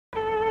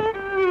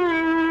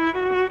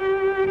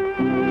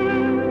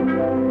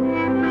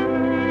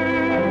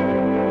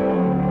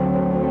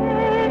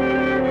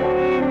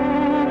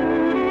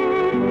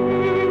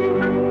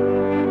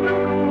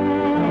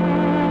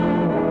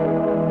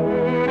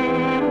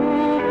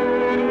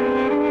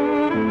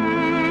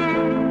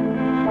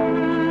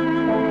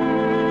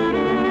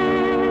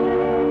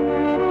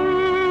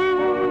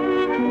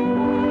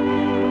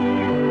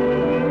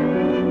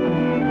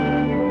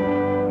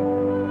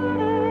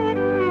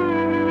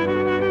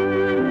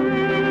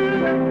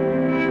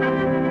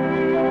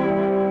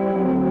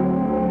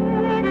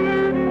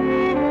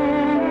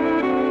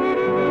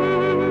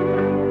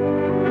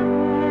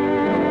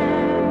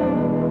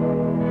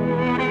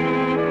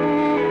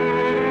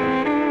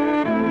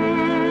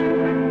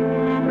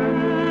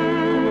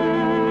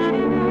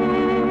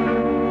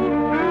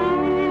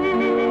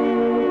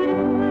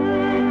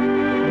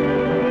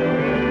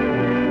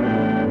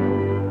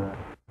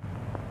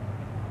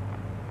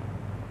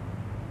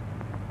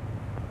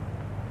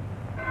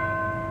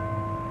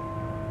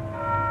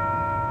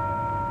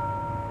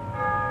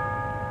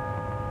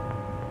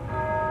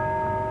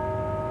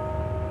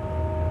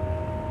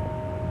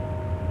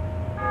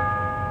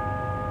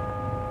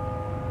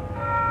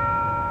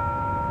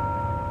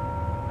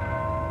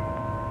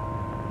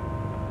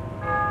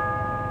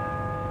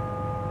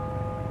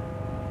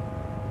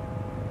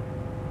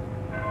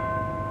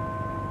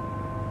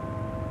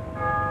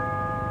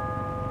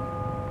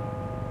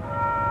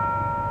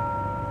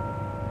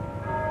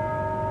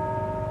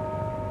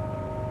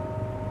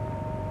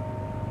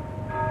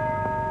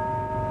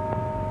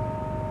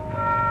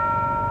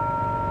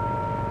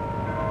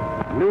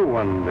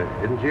one,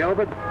 isn't she,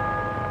 Albert?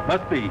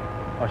 Must be,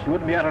 or she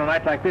wouldn't be out on a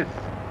night like this.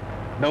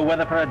 No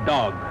weather for a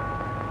dog.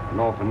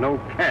 Nor for no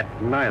cat,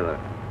 neither.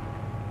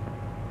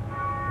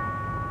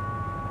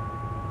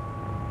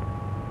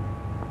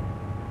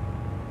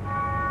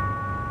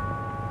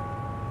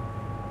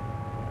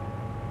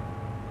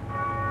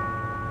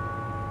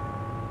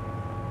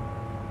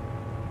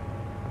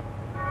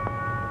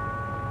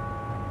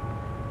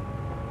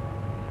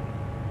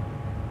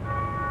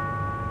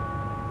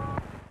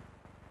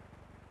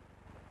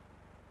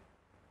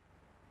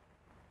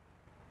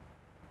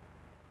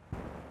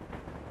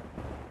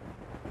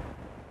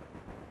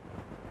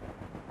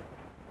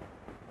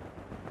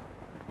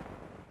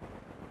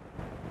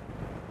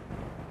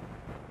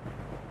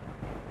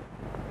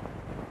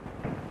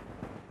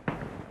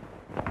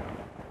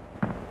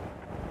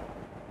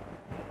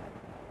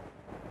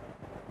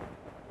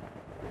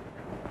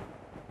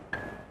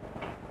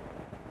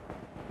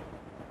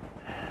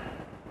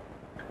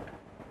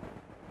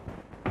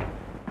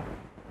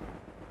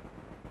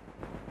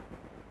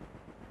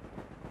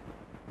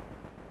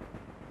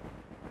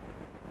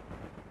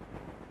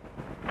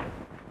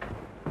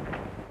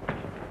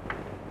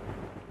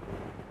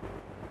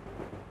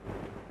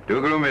 Too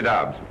gloomy,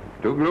 Dobbs.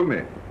 Too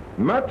gloomy.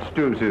 Much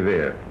too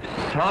severe.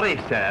 Sorry,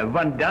 sir.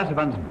 One does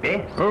one's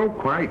best. Oh,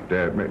 quite.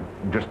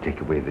 Just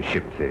take away the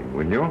ship thing,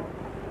 will you?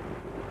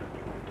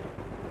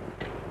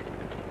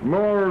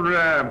 More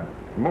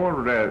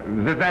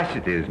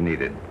vivacity is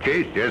needed.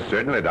 Chase, yes,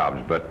 certainly,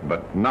 Dobbs,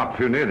 but not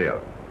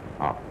funereal.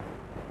 Oh.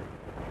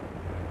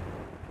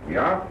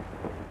 Yeah?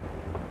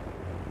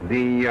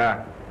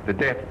 The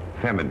deft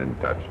feminine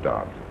touch,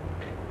 Dobbs.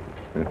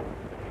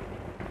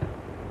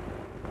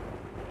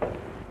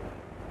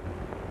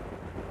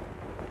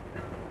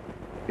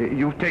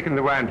 You've taken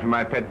the wine from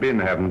my pet bin,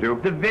 haven't you?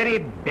 The very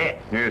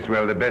best. Yes,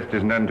 well, the best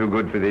is none too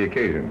good for the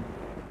occasion.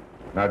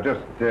 Now,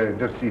 just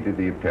see to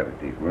the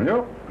aperitif, will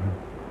you?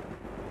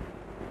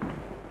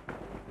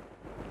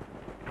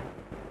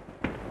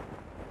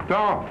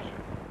 Dobbs,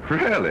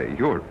 really,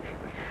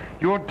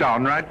 you're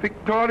downright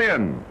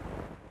Victorian.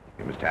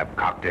 You must have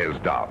cocktails,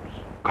 Dobbs.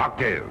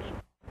 Cocktails.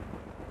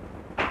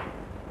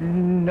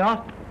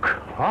 Not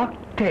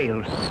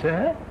cocktails,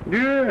 sir?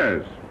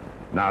 Yes.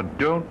 Now,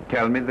 don't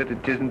tell me that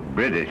it isn't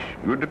British.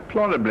 You're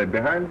deplorably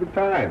behind the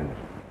times.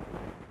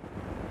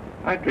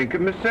 I drink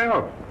 'em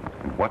myself.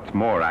 And what's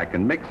more, I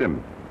can mix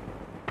 'em.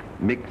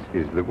 Mix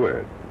is the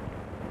word.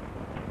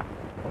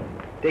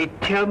 They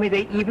tell me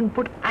they even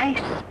put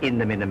ice in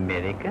them in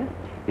America.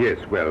 Yes,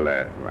 well,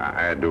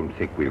 I don't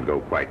think we'll go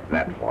quite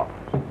that far.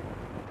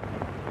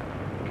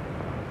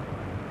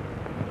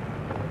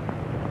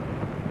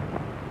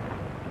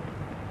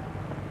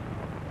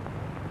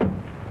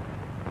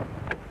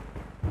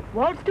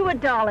 Waltz to it,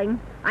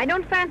 darling. I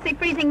don't fancy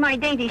freezing my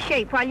dainty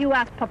shape while you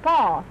ask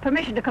Papa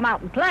permission to come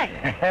out and play.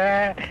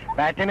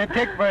 Back in a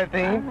tick,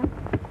 Berthine.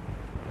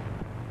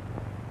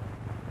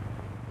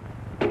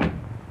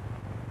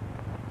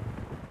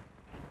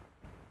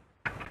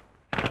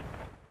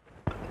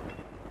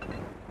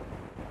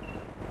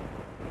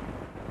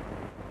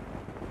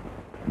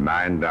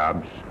 Mind,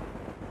 Dobbs,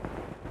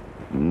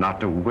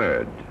 not a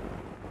word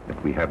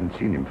that we haven't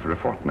seen him for a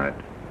fortnight.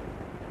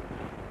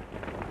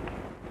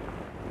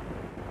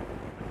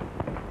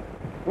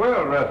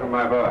 Well, Russell,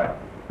 my boy,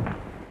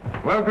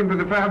 welcome to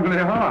the family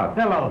hearth.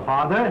 Hello,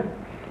 Father.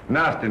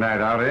 Nasty night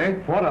out, eh?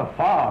 What a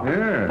fog.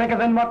 Yeah. Thicker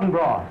than mutton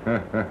broth.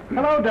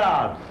 Hello,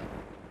 Dobbs.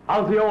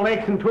 How's the old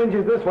aches and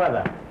twinges this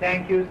weather?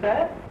 Thank you,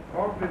 sir.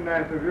 Awfully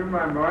nice of you,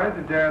 my boy,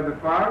 to dare the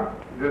fog,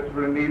 just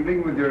for an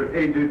evening with your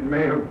aged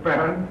male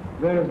parents.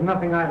 There's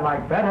nothing I'd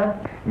like better.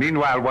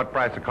 Meanwhile, what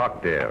price a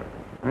cocktail?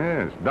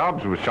 Yes,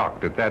 Dobbs was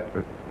shocked at that.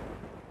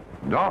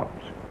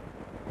 Dobbs,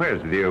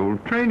 where's the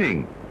old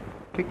training?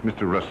 Take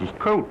Mr. Russell's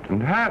coat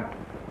and hat.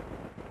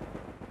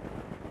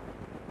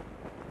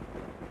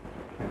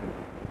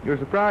 You're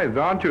surprised,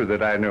 aren't you,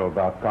 that I know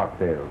about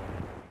cocktails?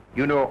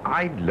 You know,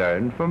 I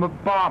learned from a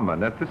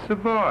barman at the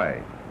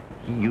Savoy.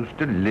 He used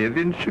to live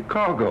in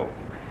Chicago.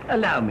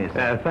 Allow me,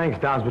 sir. Thanks,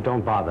 Dobbs, but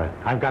don't bother.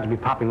 I've got to be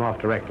popping off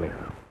directly.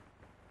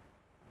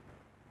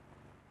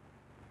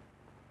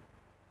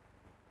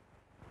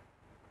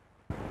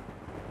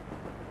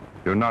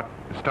 You're not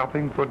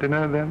stopping for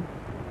dinner, then?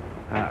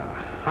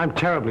 I'm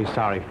terribly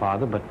sorry,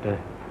 Father, but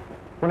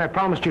when I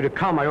promised you to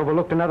come, I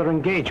overlooked another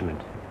engagement.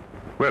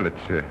 Well,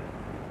 it's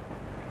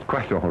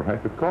quite all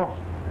right, of course.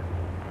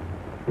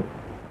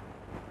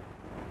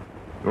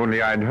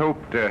 Only I'd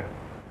hoped,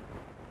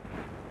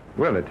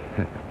 well, it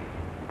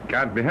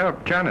can't be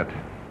helped, can it?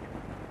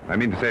 I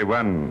mean to say,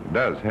 one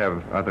does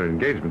have other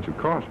engagements, of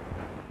course.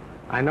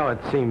 I know it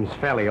seems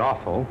fairly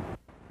awful.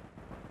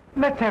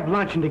 Let's have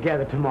luncheon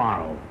together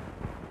tomorrow.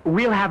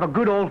 We'll have a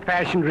good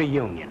old-fashioned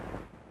reunion.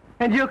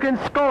 And you can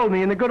scold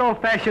me in the good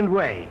old-fashioned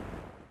way.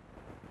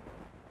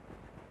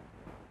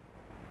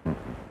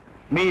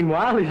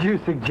 Meanwhile, as you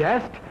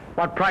suggest,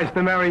 what price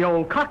the merry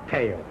old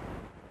cocktail?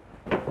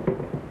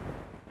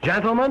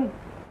 Gentlemen,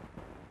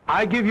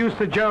 I give you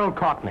Sir Gerald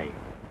Courtney,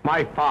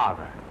 my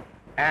father,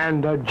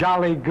 and a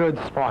jolly good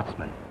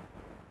sportsman.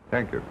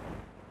 Thank you.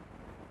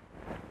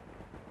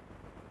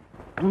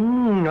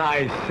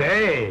 I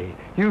say.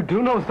 You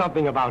do know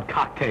something about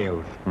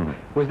cocktails.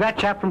 Was that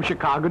chap from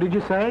Chicago, did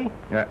you say?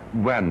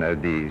 One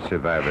of the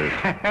survivors.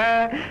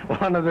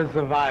 One of the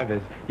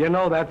survivors. You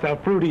know, that's a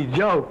fruity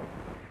joke.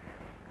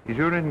 Is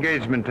your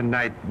engagement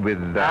tonight with...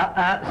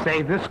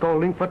 Save the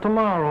scolding for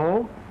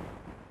tomorrow.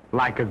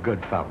 Like a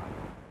good fellow.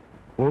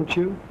 Won't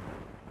you?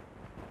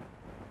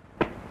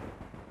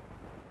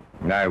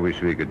 I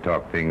wish we could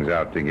talk things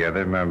out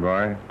together, my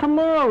boy.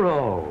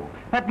 Tomorrow,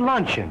 at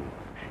luncheon.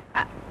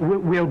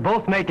 We'll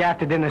both make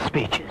after-dinner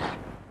speeches.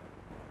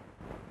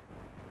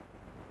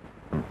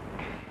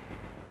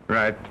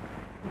 Right.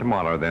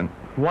 Tomorrow, then.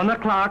 1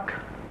 o'clock,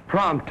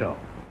 pronto.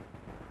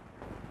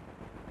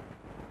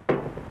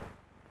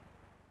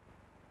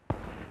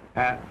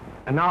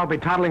 And I'll be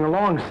toddling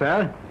along,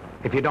 sir,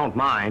 if you don't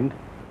mind.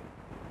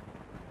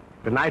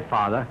 Good night,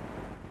 Father.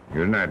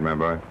 Good night, my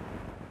boy.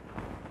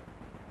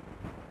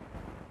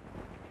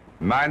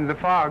 Mind the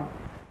fog.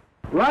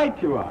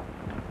 Right you are.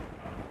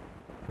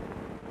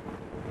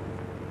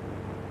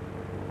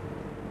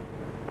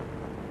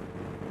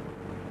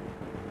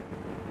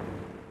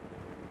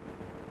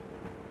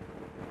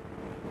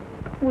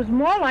 It was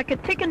more like a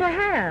tick and a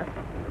half.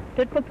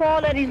 Did Papa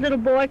let his little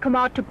boy come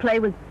out to play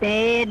with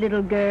bad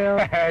little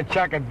girls?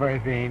 Chuck it,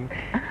 Berthine.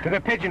 To the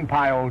pigeon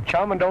pie, old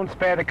chum, and don't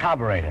spare the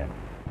carburetor.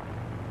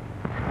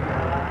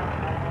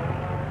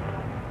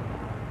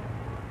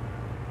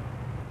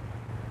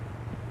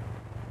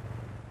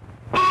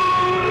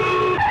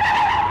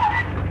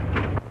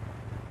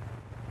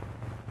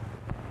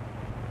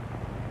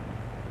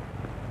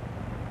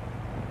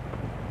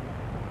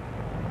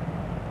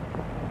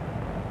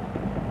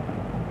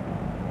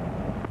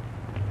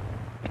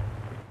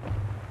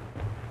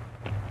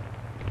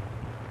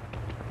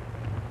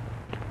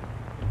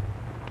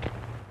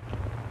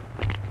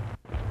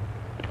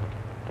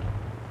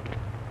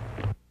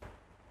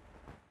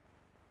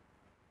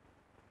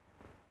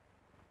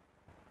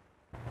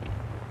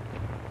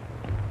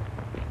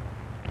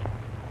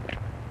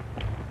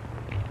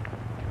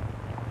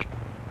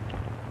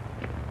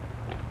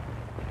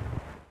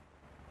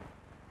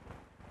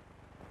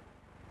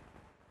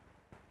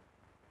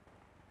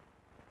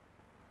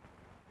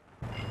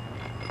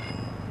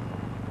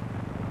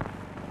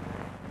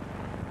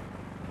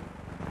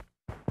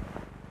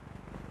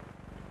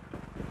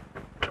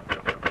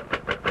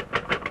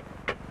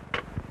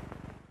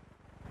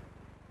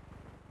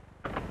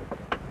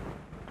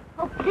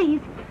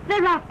 Please,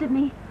 they're after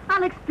me.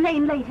 I'll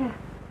explain later.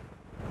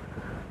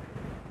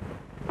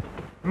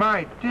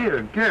 My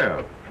dear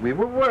girl, we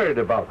were worried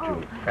about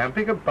you.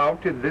 Tramping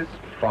about in this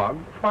fog.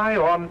 Why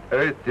on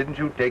earth didn't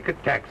you take a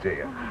taxi?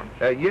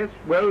 Yes,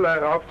 well,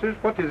 officers,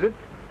 what is it?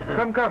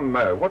 Come,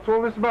 what's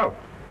all this about?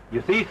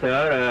 You see,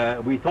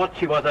 sir, we thought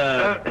she was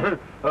a...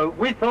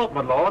 We thought,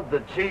 my lord,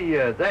 that she,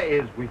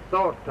 we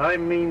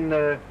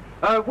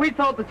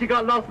thought that she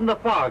got lost in the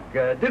fog,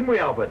 didn't we,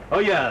 Albert? Oh,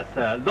 yes,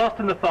 lost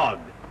in the fog.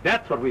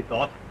 That's what we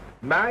thought.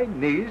 My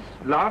niece,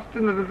 lost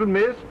in a little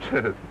mist?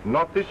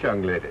 Not this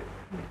young lady.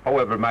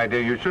 However, my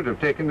dear, you should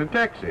have taken a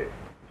taxi. If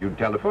you'd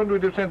telephoned,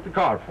 we'd have sent the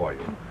car for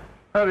you.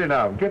 Hurry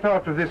now, get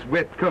out of this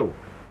wet coat.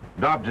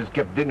 Dobbs has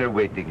kept dinner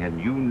waiting, and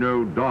you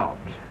know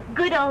Dobbs.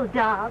 Good old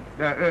Dobbs.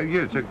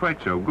 Yes,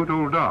 quite so. Good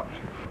old Dobbs.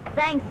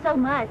 Thanks so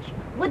much.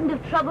 Wouldn't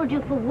have troubled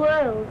you for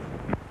worlds.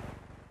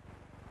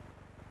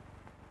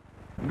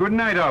 Good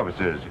night,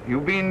 officers.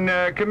 You've been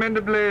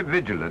commendably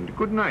vigilant.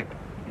 Good night.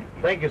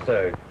 Thank you,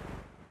 sir.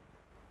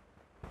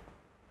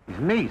 His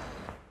niece.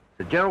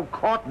 Sir Gerald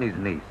Courtney's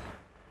niece.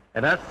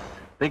 And us,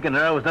 thinking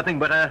her was nothing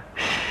but a...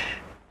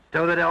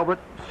 Stow it, Albert.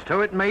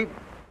 Stow it, mate.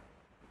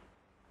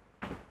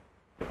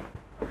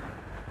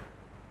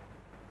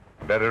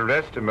 Better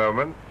rest a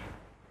moment.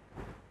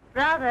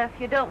 Rather,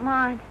 if you don't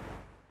mind.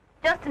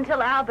 Just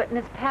until Albert and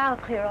his pal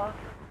clear off.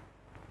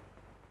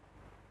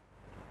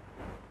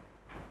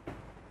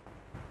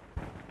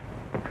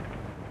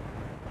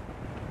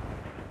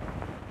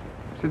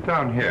 Sit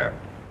down here.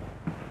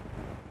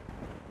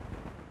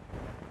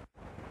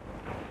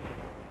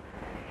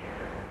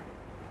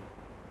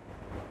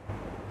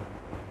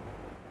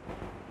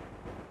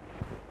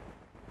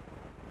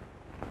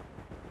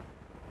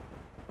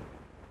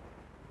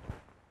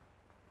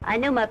 I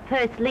knew my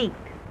purse leaked,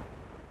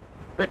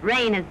 but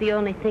rain is the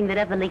only thing that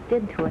ever leaked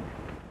into it.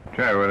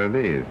 Try one of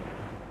these.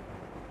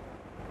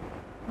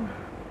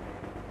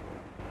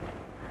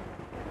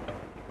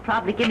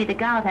 Probably give me the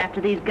gout after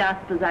these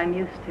gospels I'm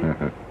used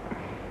to.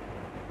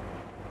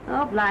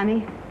 Oh,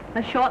 blimey.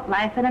 A short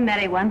life and a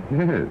merry one.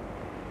 Yes.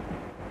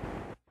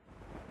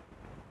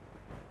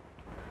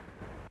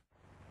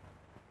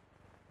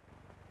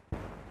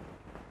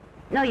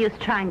 No use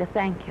trying to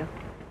thank you.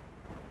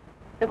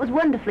 It was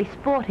wonderfully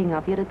sporting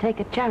of you to take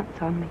a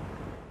chance on me.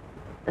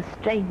 A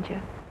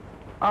stranger,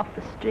 off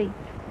the streets.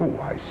 Oh,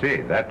 I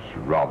say, that's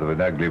rather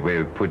an ugly way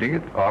of putting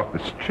it, off the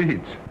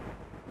streets.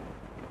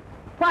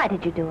 Why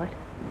did you do it?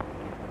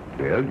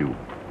 Well, you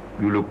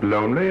look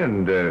lonely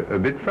and a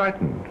bit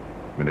frightened.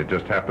 And it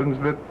just happens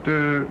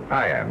that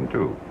I am,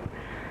 too.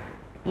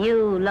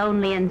 You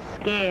lonely and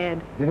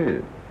scared.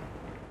 Yes.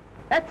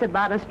 That's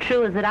about as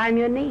true as that I'm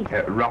your niece.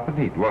 Rotten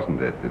neat,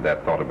 wasn't it,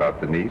 that thought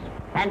about the niece?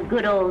 And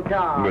good old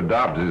Dobbs. But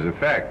Dobbs is a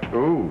fact.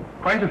 Oh,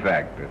 quite a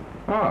fact.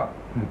 Ah,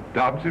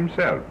 Dobbs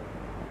himself.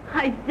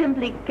 I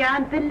simply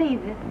can't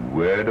believe it.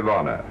 Word of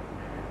honor.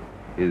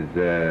 Is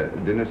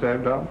dinner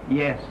served, Dobbs?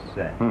 Yes,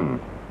 sir.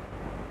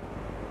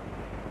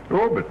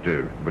 Oh, but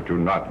you're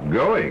not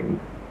going.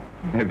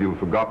 Have you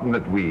forgotten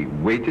that we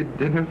waited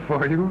dinner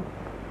for you?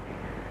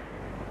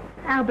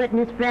 Albert and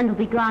his friend will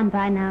be gone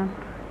by now.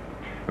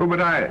 Oh, but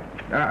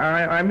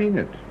I mean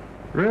it.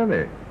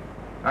 Really.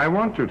 I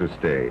want you to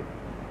stay.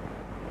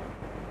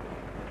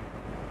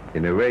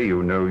 In a way,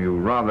 you know, you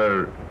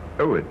rather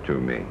owe it to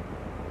me.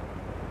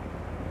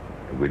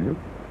 Will you?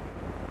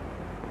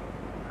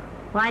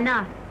 Why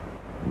not?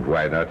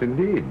 Why not,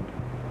 indeed?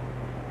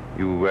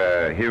 You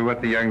hear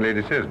what the young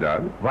lady says,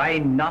 Dodd? Why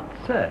not,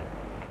 sir?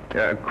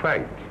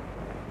 Quite.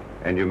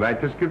 And you might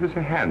just give us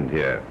a hand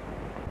here.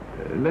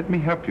 Let me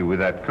help you with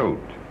that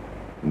coat,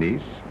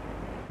 niece.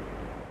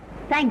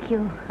 Thank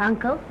you,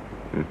 Uncle.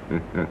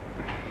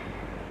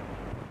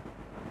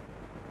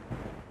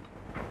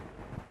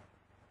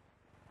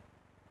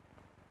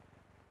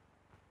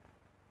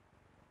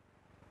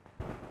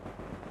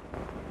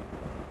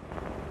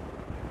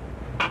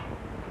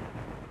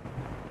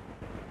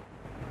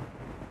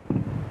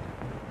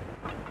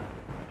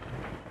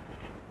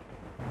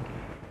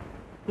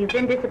 You've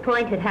been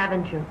disappointed,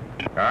 haven't you?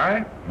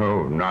 I?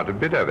 Oh, not a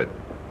bit of it.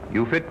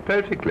 You fit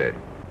perfectly.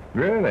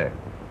 Really?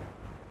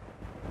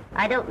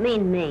 I don't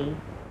mean me.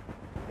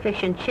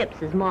 Fish and chips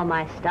is more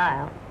my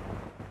style.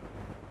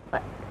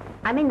 But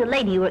I mean the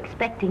lady you were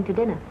expecting to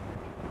dinner.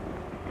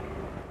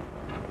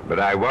 But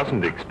I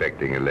wasn't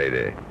expecting a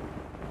lady.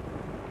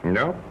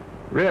 No?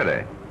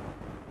 Really?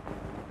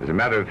 As a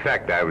matter of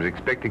fact, I was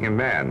expecting a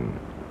man.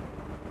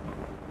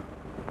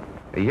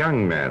 A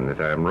young man that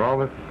I'm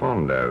rather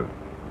fond of.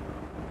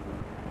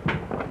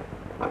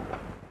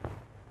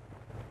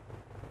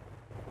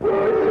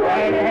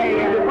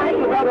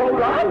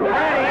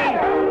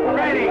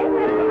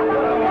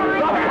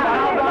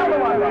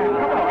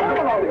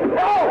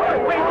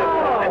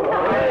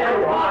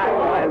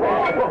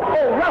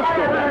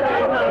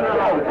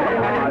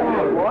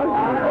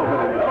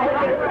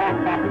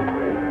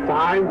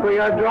 Time for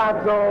your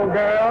drops, old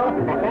girl.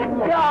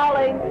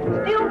 Darling,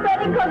 still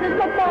Betty because it's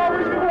the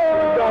father's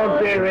clothes. Don't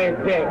be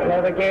ridiculous.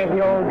 Never gave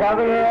the old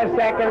governor a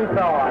second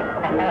thought.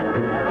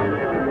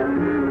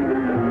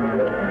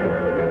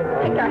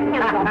 Take your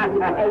hands off me,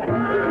 Kate.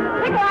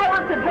 Nikolai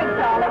wants a drink,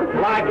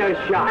 darling. Like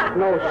a shot.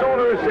 No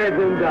sooner said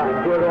than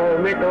done. Good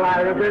old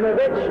Nikolai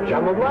Rabinovich,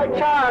 chum of my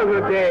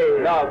childhood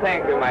days. No,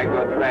 thank you, my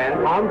good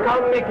friend.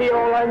 Come, Nicky,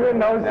 old onion,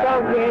 know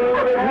something.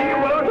 If he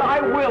won't, I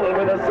will, and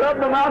with a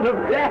certain amount of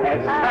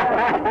dash.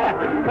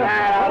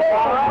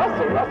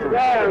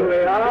 There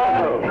we are.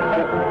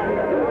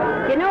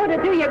 You know, to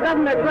do your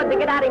governor good to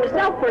get out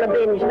himself for a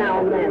binge now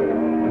and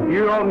then.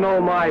 You don't know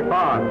my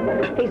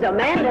father. He's a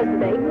man,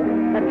 doesn't he?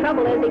 The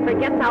trouble is he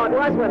forgets how it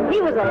was when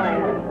he was a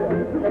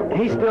lad.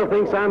 He still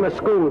thinks I'm a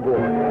schoolboy.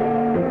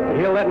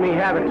 He'll let me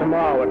have it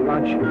tomorrow at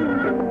lunch.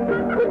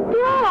 But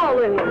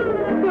darling,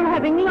 you're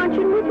having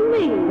luncheon with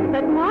me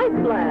at my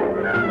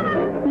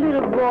flat.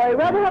 Little boy,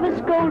 rather have a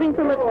scolding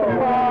from a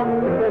claw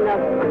than a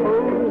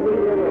cozy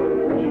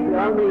little,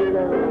 chummy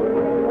little...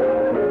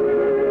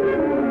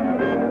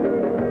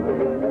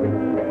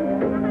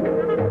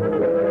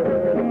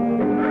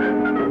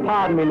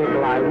 Pardon me,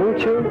 Nikolai,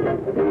 won't you?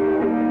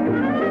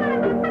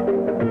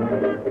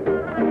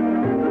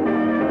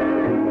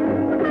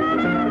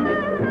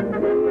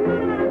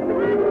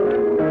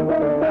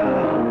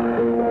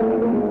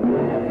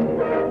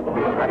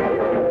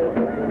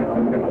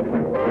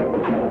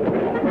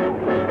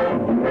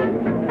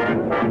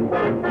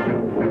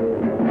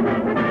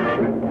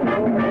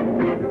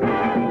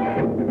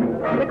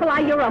 Nikolai,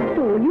 you're a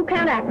fool. You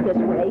can't act this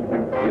way.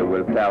 You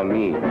will tell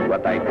me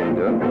what I can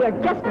do? You're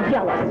just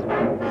jealous.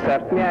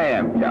 Certainly I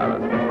am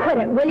jealous. Quit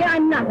it, will you?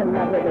 I'm not in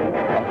love with you.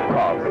 Of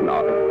course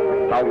not.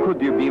 How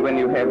could you be when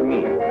you have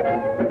me?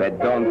 But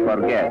don't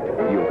forget,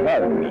 you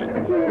have me.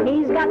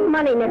 He's got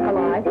money,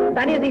 Nikolai.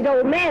 That is, his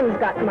old man's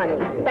got money.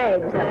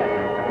 Bags of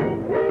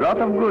it. Lot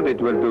of good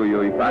it will do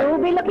you if I... You'll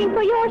be looking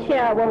for your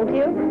share, won't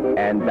you?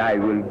 And I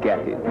will get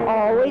it.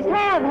 Always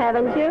have,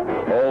 haven't you?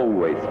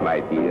 Always,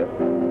 my dear.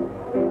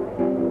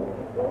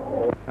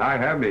 I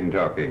have been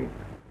talking.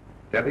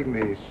 Telling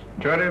the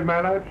story of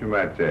my life, you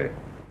might say.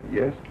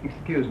 Yes?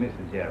 Excuse me,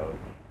 Mr. Gerald.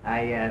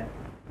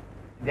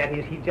 That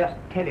is, he just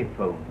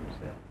telephoned,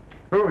 sir.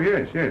 Oh,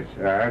 yes.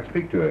 I'll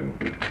speak to him.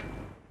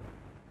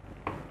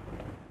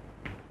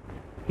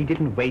 He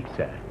didn't wait,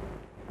 sir.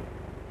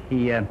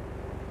 He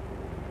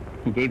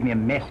gave me a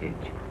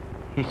message.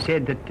 He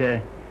said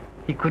that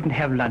he couldn't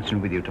have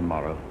luncheon with you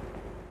tomorrow.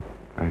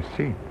 I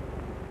see.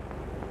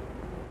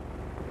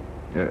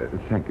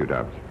 Thank you,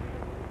 Dobbs.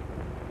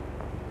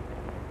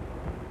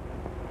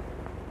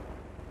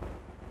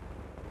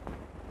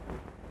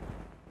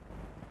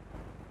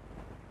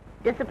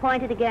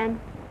 Disappointed again?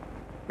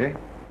 Eh?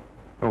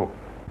 Oh.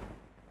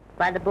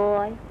 By the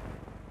boy?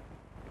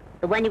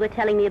 The one you were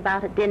telling me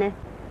about at dinner?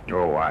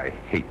 Oh, I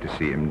hate to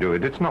see him do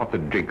it. It's not the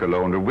drink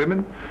alone or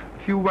women.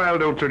 A few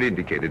wild oats are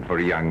indicated for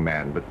a young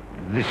man, but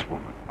this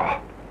woman,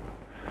 oh.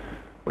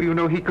 Well, you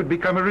know, he could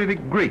become a really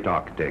great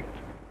architect.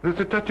 There's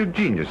a touch of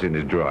genius in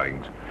his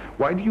drawings.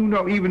 Why, do you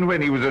know, even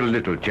when he was a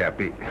little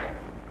chappy...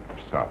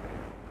 Sorry.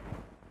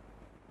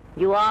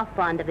 You are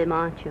fond of him,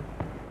 aren't you?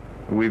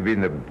 We've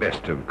been the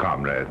best of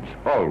comrades,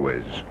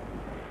 always.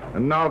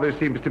 And now there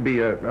seems to be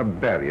a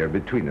barrier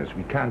between us.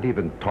 We can't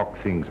even talk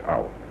things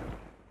out.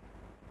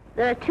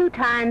 There are 2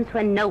 times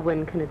when no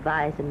one can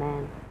advise a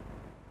man.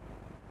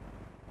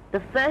 The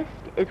first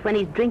is when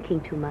he's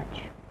drinking too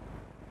much.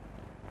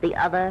 The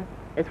other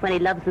is when he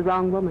loves the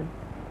wrong woman.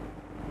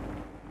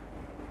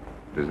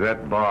 Does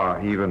that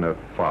bar even a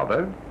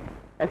father?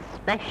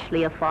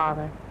 Especially a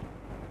father.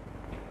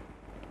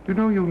 You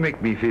know, you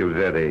make me feel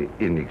very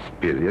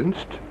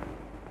inexperienced.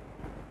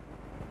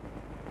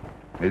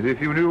 As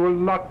if you knew a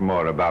lot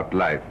more about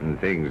life and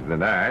things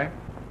than I.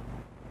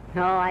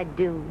 No, I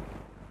do.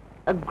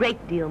 A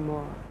great deal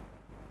more.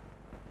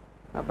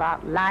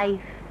 About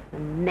life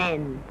and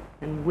men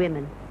and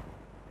women.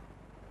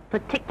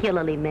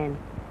 Particularly men.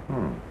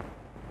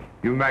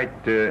 You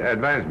might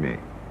advise me.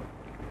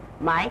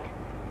 Might?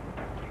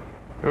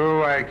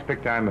 Oh, I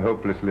expect I'm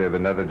hopelessly of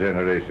another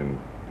generation.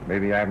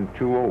 Maybe I'm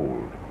too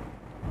old.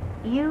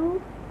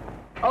 You?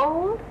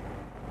 Old?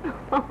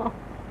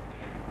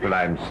 Well,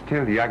 I'm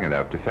still young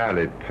enough to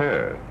fairly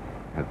purr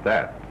at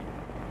that.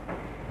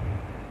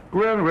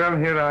 Well, well,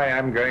 here I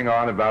am going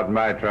on about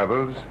my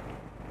troubles.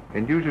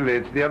 And usually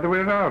it's the other way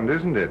around,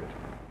 isn't it?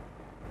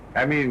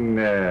 I mean,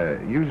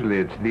 usually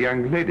it's the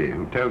young lady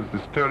who tells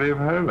the story of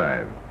her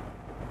life.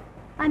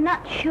 I'm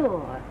not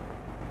sure.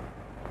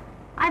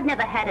 I've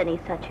never had any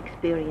such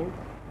experience.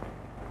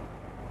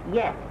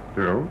 Yet.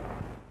 So?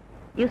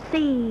 You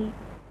see,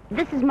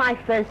 this is my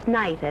first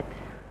night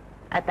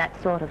at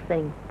that sort of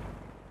thing.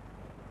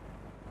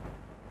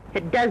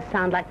 It does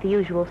sound like the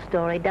usual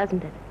story,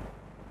 doesn't it?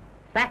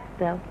 Fact,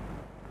 though.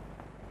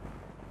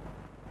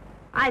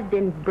 I've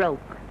been broke.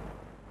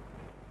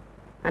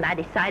 And I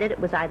decided it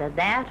was either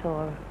that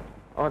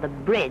or the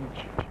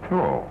bridge.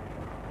 Oh.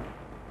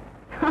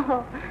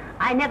 Oh,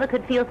 I never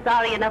could feel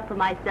sorry enough for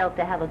myself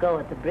to have a go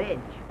at the bridge.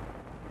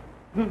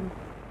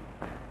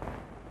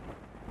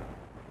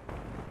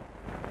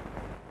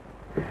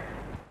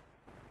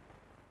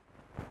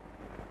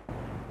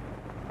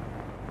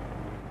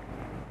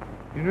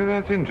 You know,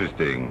 that's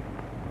interesting.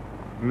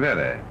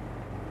 Very.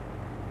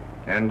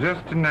 And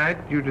just tonight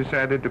you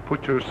decided to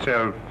put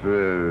yourself,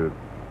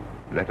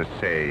 let us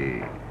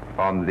say,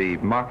 on the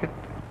market?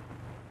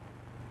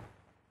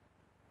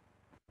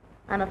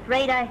 I'm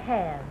afraid I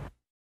have.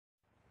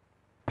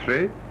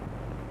 Afraid?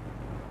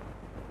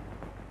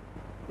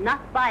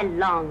 Not by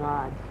long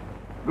odds.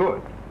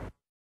 Good.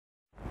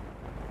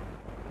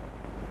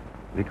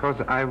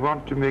 Because I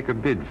want to make a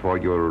bid for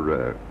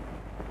your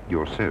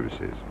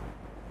services.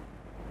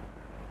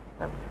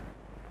 Well,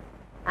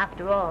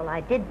 after all,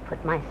 I did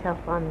put myself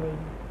on the,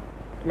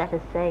 let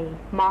us say,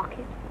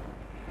 market.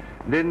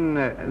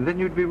 Then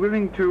you'd be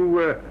willing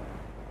to,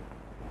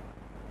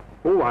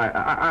 Oh,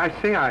 I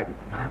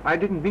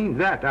didn't mean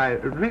that.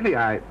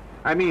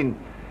 I mean,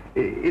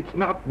 it's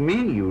not me,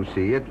 you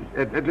see.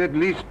 At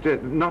least,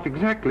 not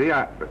exactly.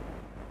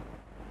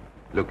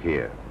 Look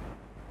here.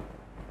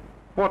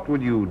 What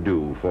would you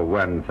do for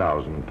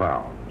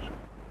 £1,000?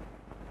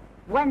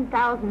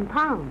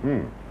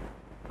 £1,000?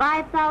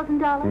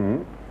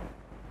 $5,000?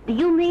 Do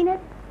you mean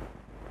it?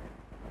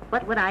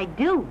 What would I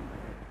do?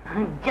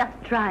 Just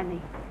try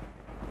me.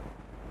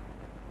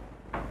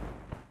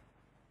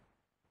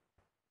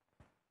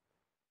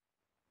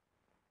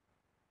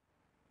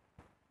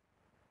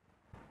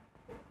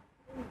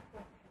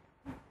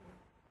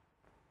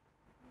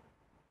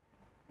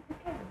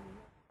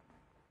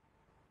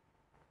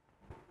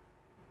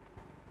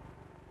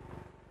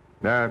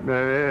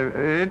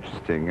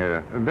 Interesting,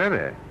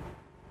 very.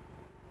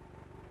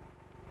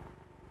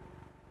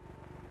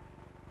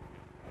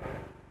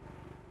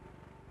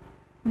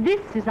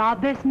 This is our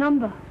best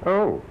number.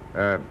 Oh,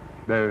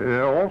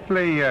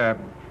 awfully, I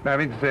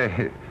mean to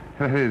say,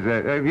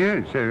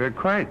 yes,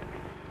 quite.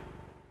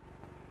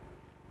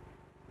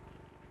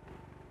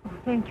 Oh,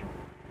 thank you.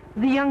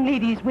 The young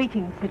lady is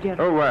waiting, Sir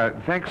Gerald.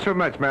 Oh, thanks so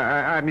much,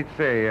 I mean to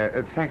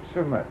say, thanks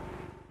so much.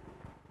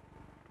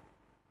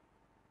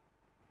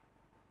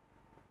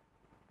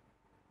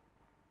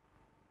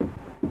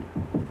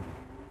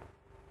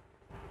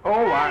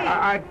 Oh,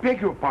 I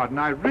beg your pardon,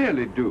 I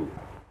really do.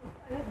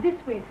 This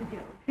way, Sir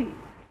Gerald, please.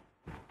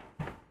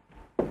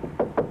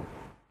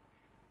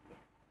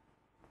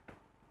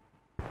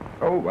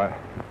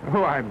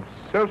 Oh, I'm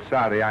so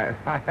sorry. I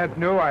had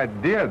no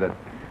idea that...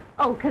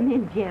 Oh, come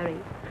in, Jerry.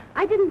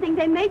 I didn't think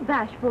they made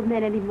bashful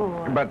men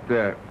anymore. But,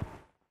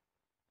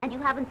 And you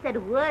haven't said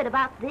a word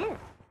about this.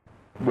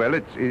 well,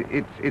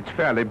 it's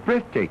fairly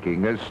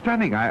breathtaking,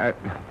 stunning.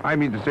 I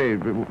mean to say,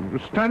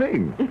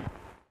 stunning.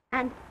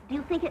 And do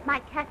you think it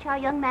might catch our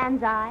young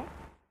man's eye?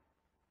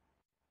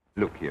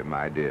 Look here,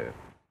 my dear.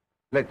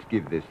 Let's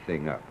give this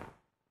thing up.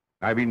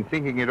 I've been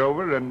thinking it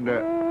over and...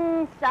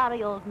 Yes,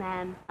 sorry, old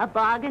man. A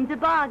bargain's a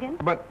bargain.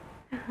 But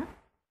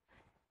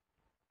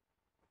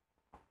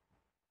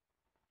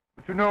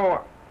you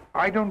know,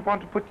 I don't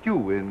want to put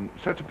you in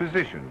such a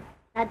position.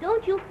 Now,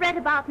 don't you fret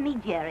about me,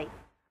 Jerry.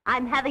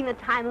 I'm having the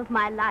time of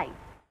my life.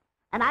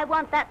 And I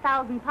want that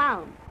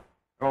 £1,000.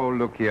 Oh,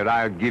 look here,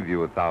 I'll give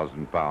you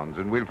 £1,000,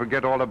 and we'll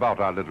forget all about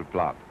our little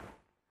plot.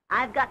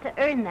 I've got to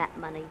earn that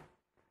money.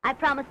 I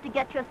promised to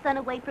get your son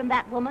away from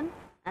that woman,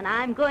 and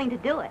I'm going to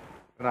do it.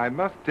 But I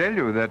must tell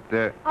you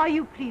that... Are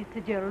you pleased, Sir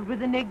Gerald, with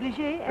the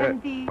negligee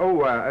and the...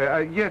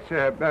 Yes,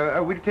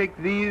 we'll take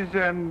these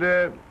and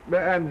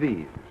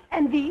these.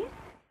 And these?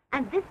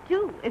 And this,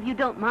 too, if you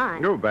don't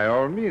mind. No, by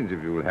all means,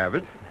 if you'll have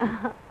it.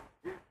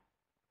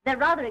 They're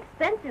rather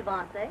expensive,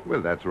 aren't they?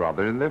 Well, that's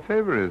rather in their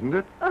favor, isn't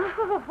it?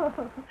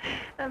 Oh,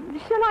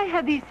 shall I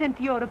have these sent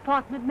to your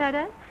apartment,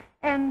 madame?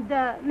 And,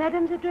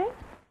 madame's address?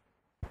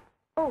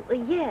 Oh,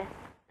 yes.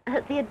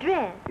 The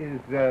address.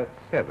 Is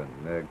 7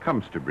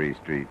 Comsterbury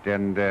Street,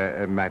 and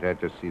might I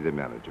just see the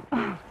manager, please?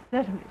 Oh,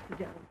 certainly, Sir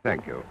Gerald.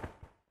 Thank you.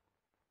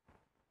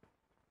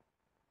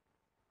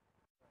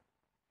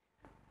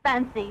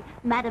 Fancy,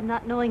 madam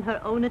not knowing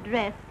her own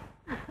address.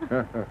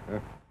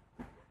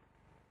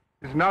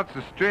 It's not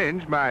so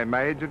strange.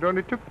 My agent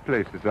only took the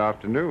place this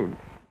afternoon.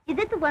 Is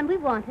it the one we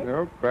wanted?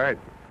 No, quite.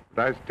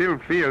 But I still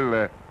feel,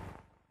 well...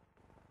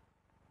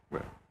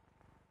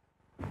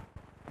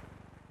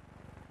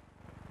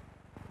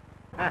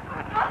 Come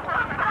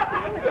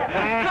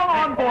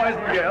on, boys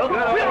and girls.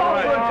 We're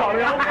all going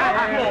jolly on the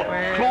floor.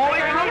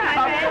 Clawing through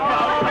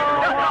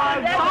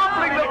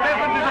sampling the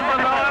beverages of the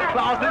lower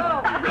classes.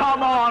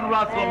 Come on,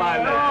 Russell, my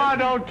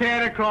lad. Oh, don't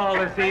care to crawl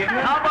this evening.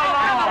 Come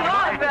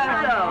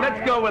along.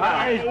 Let's go with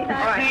us.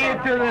 See you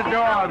to the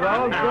door,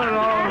 though. Good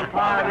old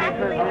party.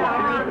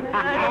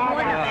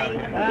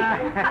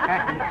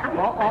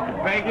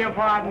 Beg your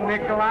pardon,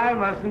 Nikolai.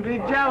 Mustn't be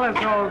jealous,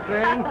 old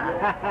thing.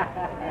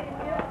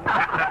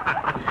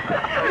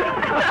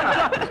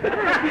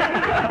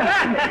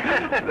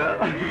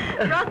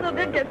 Russell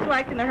did get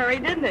swacked in a hurry,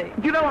 didn't he?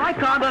 You know, I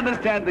can't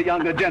understand the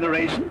younger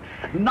generation.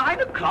 9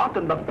 o'clock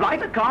and the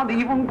blighter can't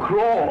even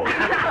crawl.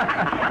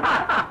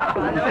 How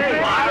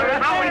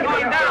are we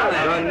going down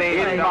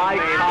there? In my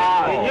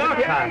car. In your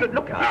car?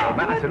 Look,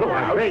 man, I said, look,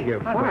 I beg your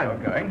pardon.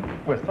 We're going.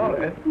 We're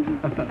sorry.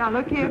 Now,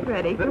 look here,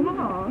 Freddie. Come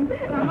on.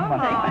 Come on.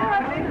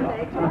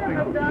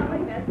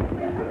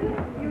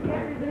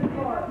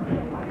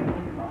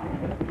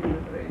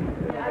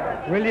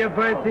 Will you,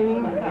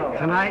 Berthine?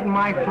 Tonight in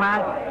my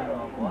flat?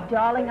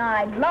 Darling,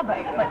 I'd love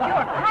it, but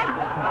you're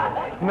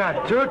tight.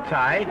 Not too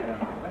tight.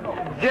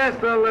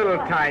 Just a little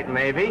tight,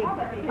 maybe.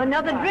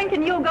 Another drink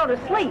and you'll go to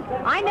sleep.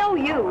 I know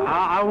you.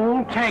 I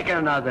won't take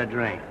another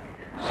drink.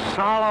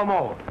 Solemn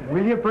oath.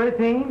 Will you,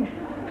 Berthine?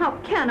 How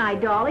can I,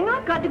 darling?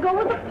 I've got to go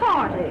to the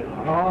party.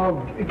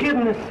 Oh, give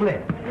him the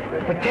slip.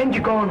 Pretend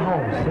you're going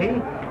home,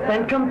 see?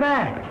 Then come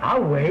back.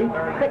 I'll wait.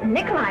 But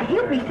Nikolai,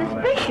 he'll be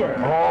suspicious.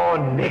 Oh,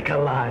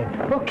 Nikolai.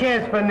 Who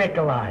cares for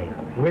Nikolai?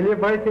 Will you,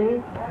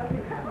 Berthine?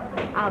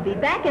 I'll be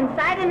back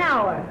inside an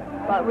hour.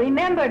 But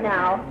remember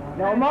now,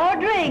 no more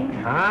drinks.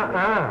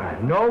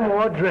 No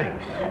more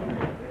drinks.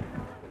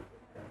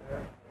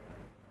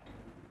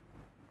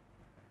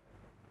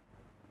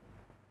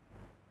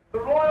 The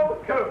royal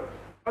coach.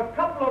 A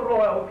couple of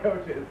royal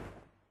coaches.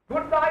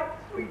 Good night,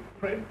 sweet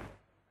prince.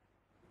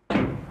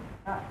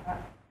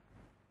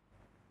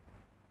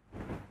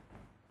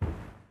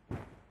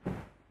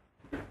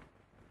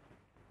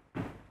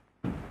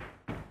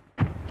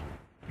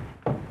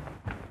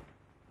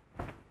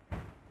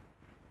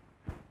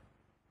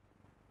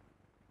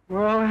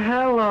 Well,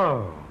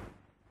 hello.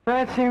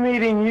 Fancy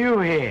meeting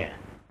you here.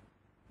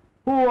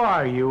 Who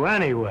are you,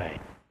 anyway?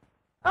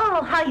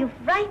 Oh, how you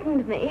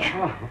frightened me.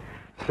 Oh,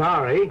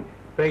 sorry.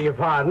 Beg your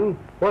pardon.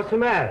 What's the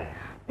matter?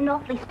 An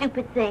awfully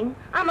stupid thing.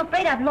 I'm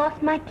afraid I've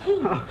lost my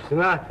key. Oh, it's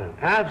nothing.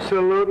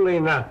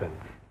 Absolutely nothing.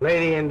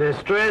 Lady in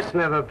distress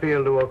never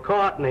appealed to a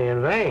Courtney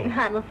in vain.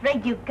 I'm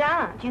afraid you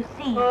can't, you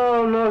see.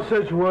 Oh, no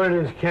such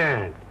word as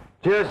can't.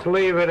 Just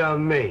leave it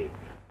on me.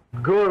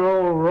 Good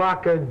old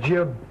rocket.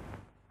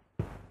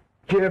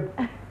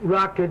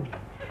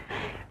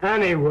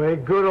 Anyway,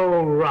 good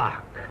old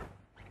rock.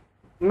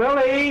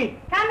 Millie!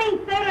 Coming,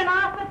 sir, and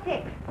off a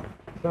tick.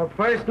 It's a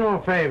personal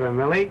favor,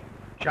 Millie.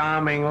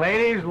 Charming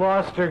lady's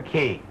lost her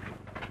key.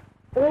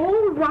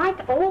 All right.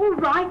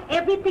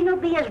 Everything will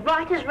be as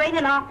right as rain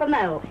and off the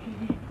mill.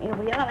 Here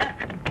we are.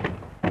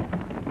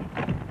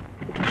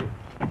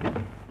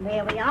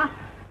 There we are.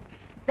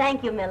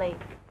 Thank you, Millie.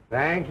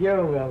 Thank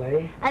you,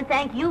 Millie. And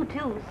thank you,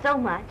 too, so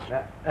much.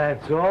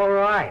 That's all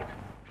right.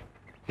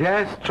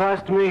 Just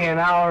trust me in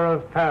hour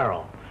of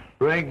peril.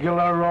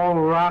 Regular old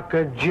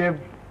rocket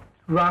jib.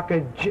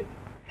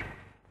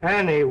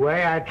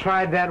 Anyway, I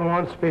tried that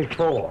once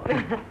before.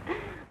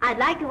 I'd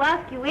like to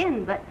ask you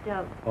in, but,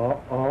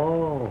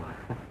 Oh.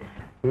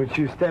 Would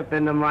you step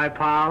into my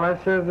parlor,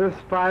 says the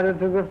spider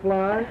to the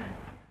fly?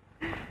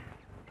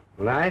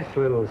 Nice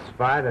little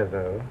spider,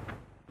 though.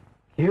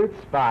 Cute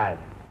spider.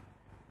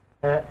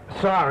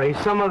 Sorry,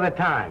 some other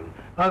time.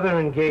 Other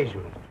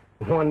engagement.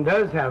 One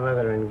does have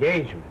other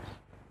engagements.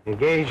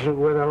 Engagement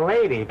with a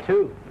lady,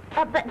 too.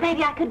 But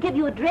maybe I could give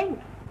you a drink.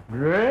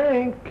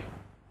 Drink?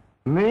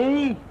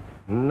 Me?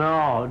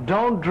 No,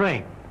 don't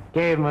drink.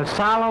 Gave him a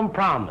solemn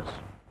promise.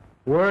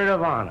 Word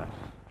of honor.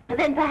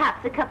 Then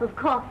perhaps a cup of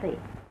coffee.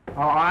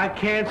 Oh, I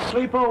can't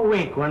sleep a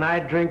wink when I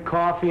drink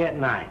coffee at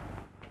night.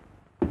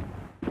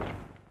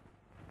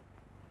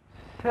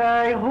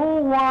 Say, who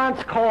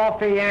wants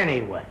coffee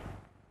anyway?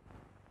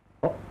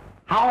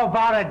 How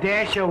about a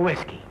dash of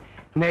whiskey?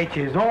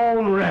 Nature's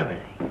own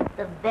remedy.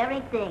 The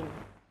very thing.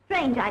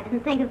 Strange I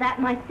didn't think of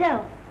that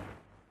myself.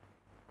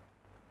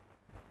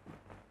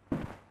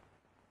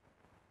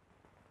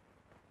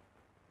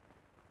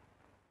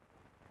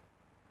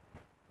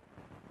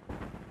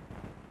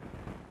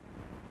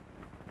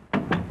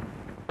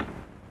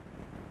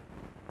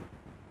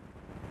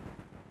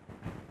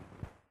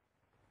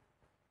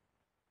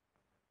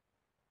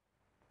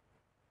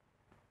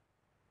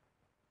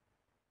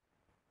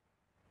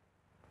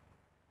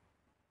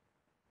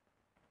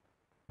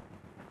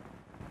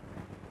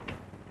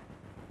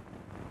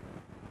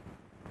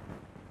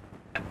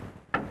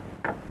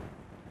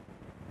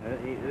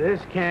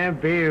 This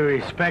can't be a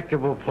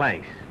respectable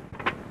place.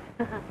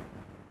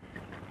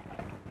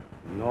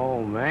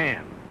 No,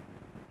 ma'am.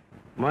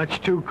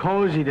 Much too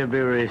cozy to be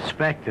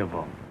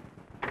respectable.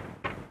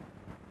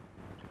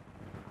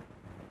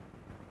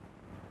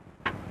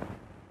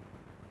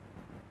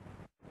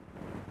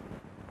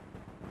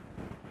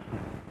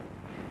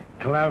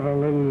 Clever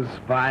little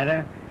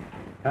spider.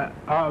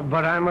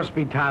 But I must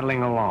be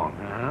toddling along,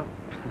 huh?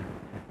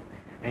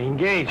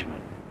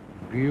 Engagement.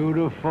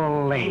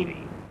 Beautiful lady.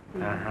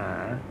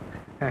 Uh-huh.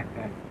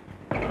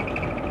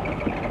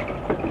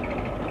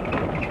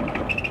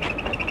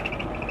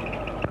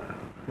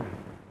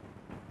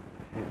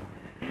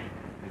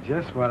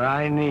 Just what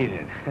I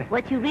needed.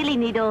 What you really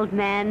need, old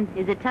man,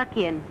 is a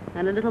tuck-in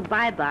and a little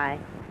bye-bye.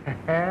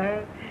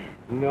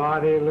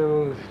 Naughty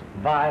little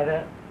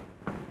spider.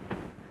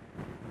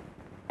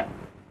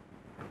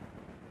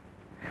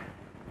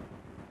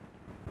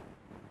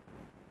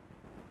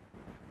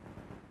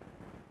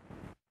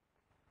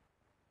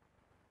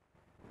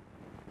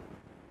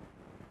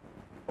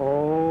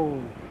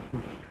 Oh,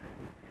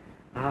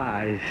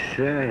 I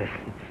say,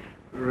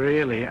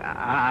 really,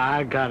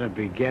 I gotta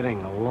be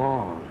getting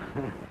along.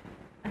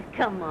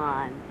 Come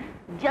on.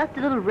 Just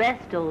a little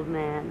rest, old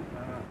man.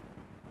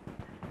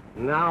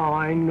 Now,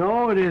 I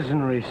know it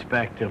isn't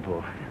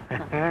respectable.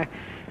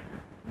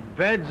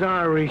 Beds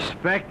aren't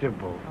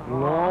respectable.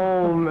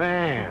 No,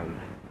 ma'am.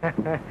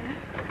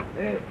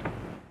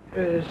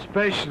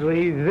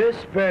 Especially this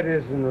bed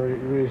isn't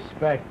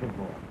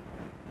respectable.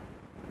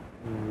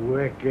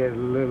 Wicked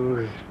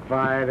little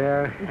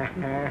spider.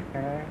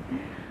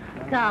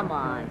 Come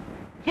on.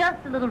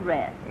 Just a little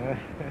rest.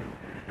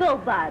 Go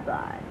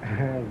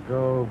bye-bye.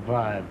 Go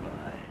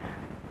bye-bye.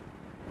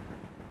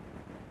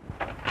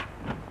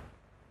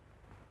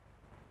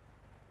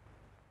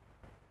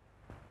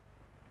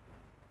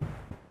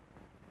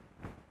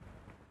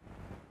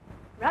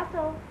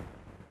 Russell.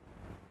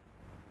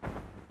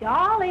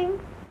 Darling.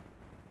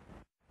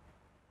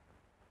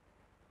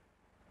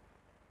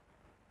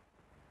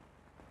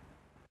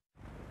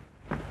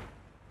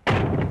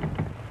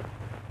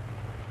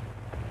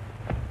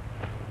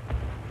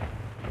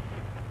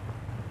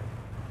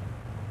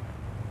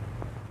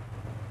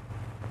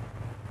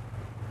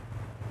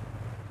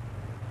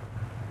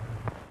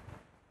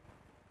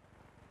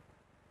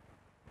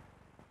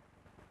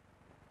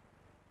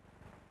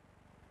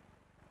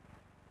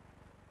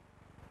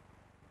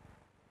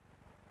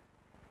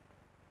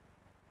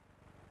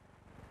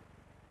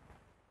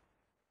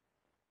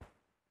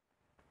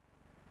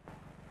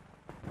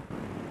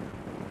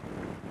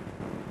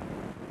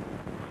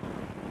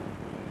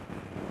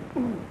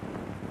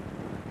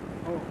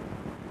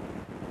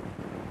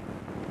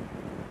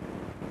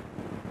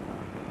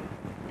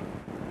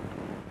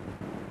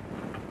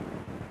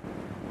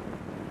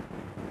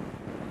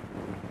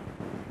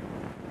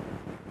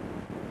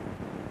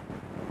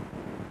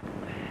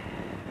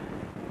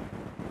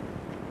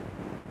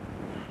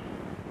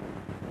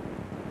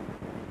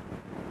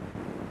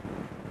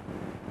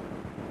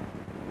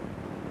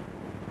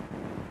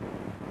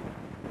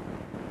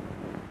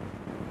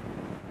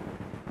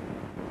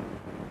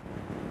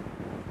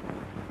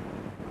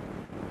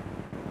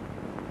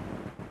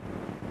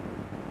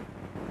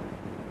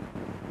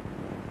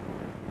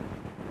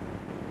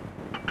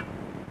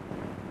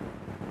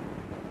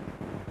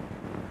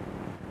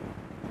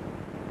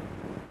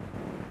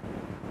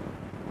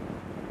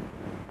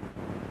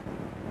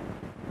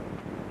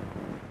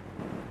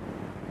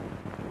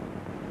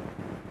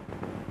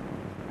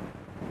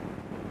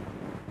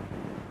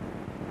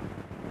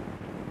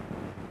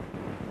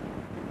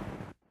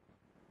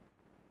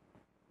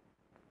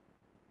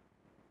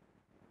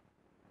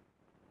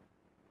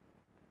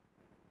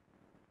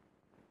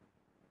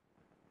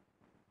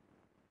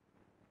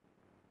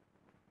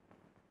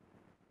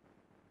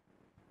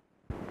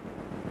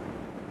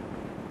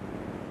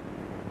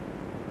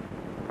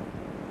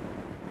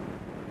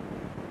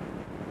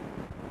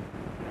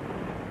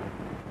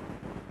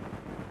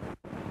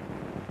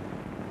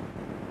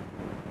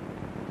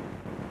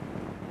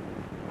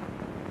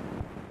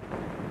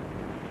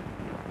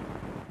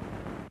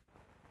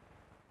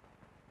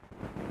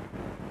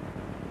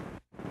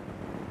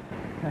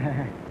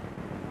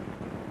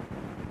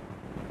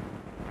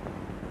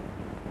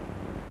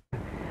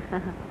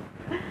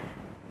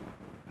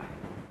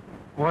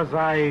 Was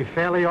I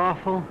fairly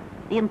awful?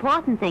 The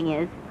important thing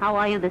is, how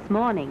are you this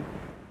morning?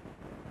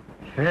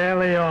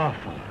 Fairly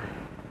awful.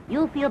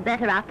 You'll feel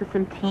better after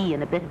some tea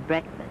and a bit of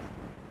breakfast.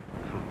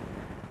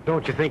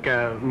 Don't you think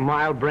a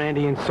mild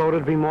brandy and soda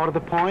would be more to the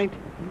point?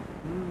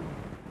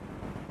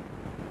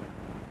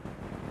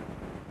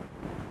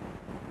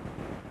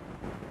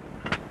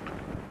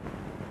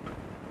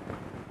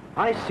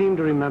 I seem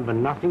to remember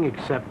nothing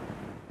except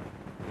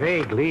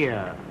vaguely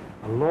a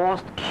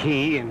lost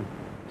key and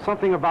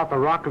something about the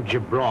Rock of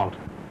Gibraltar.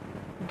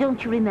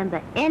 Don't you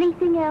remember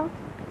anything else?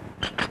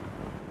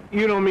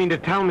 You don't mean to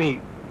tell me...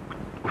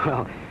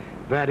 Well,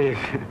 that is...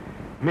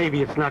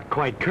 Maybe it's not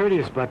quite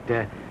courteous, but...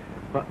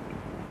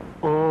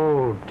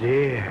 Oh,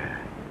 dear.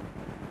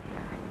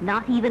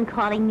 Not even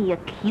calling me a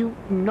cute,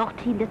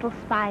 naughty little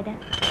spider?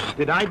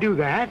 Did I do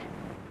that?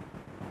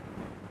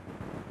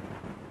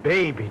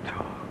 Baby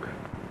talk.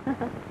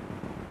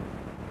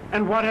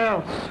 And what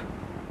else?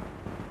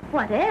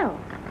 What else?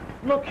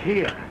 Look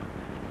here.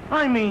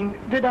 I mean,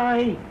 did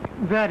I...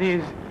 That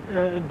is,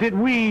 did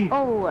we...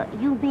 Oh,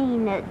 you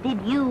mean,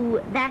 did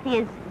you... That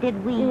is,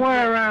 did we...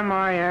 Where am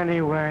I,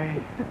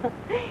 anyway?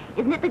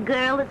 Isn't it the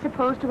girl that's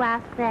supposed to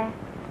ask that?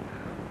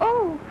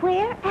 Oh,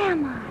 where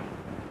am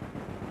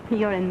I?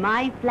 You're in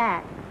my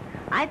flat.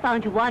 I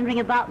found you wandering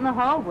about in the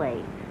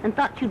hallway and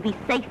thought you'd be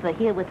safer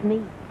here with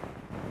me.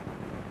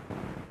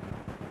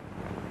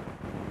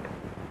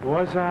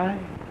 Was I?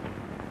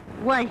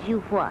 Was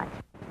you what?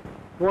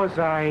 Was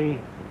I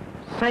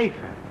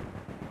safer?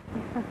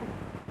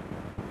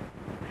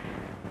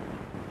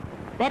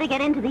 Better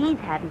get into these,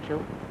 hadn't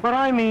you? But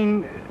I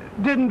mean,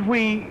 didn't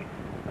we...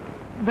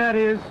 That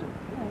is...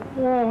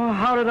 Oh,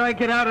 how did I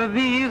get out of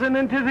these and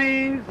into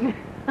these?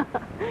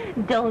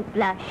 Don't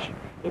blush.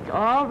 It's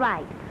all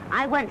right.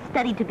 I once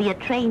studied to be a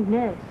trained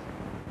nurse.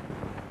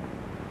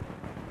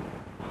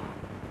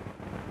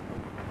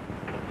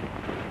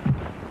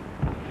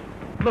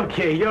 Look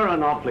here, you're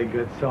an awfully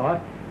good sort.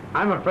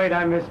 I'm afraid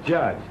I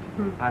misjudged.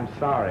 I'm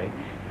sorry.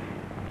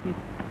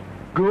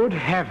 Good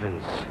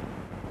heavens.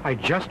 I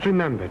just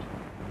remembered.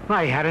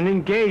 I had an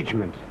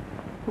engagement.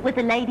 With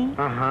a lady?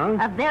 Uh-huh.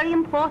 A very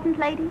important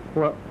lady?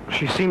 Well,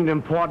 she seemed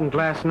important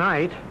last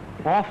night.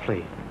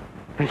 Awfully.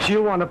 And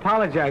she'll want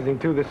apologizing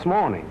to this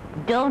morning.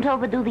 Don't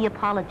overdo the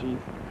apologies.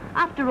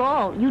 After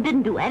all, you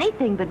didn't do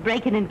anything but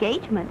break an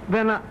engagement.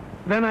 Then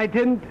I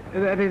didn't...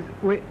 That is...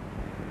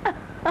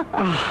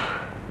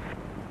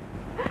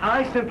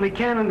 I simply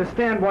can't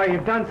understand why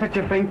you've done such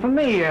a thing for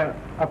me, a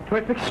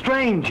perfect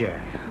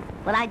stranger.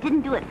 Well, I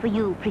didn't do it for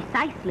you,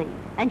 precisely.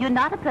 And you're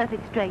not a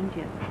perfect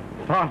stranger.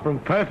 Far from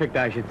perfect,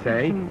 I should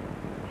say.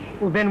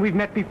 Well, then we've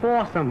met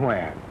before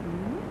somewhere.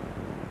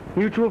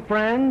 Mutual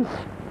friends?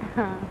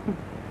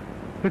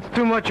 It's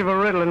too much of a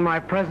riddle in my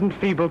present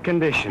feeble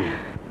condition.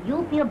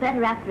 You'll feel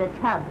better after a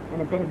tub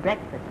and a bit of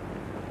breakfast.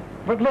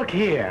 But look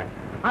here.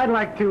 I'd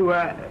like to,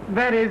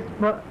 that is,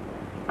 well,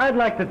 I'd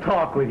like to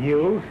talk with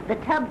you. The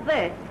tub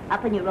first,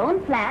 up in your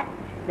own flat,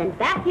 then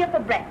back here for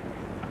breakfast.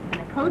 In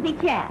a cozy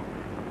chair.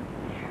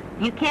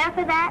 You care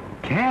for that?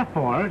 Care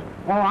for it?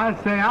 Oh,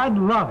 I'd say I'd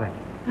love it.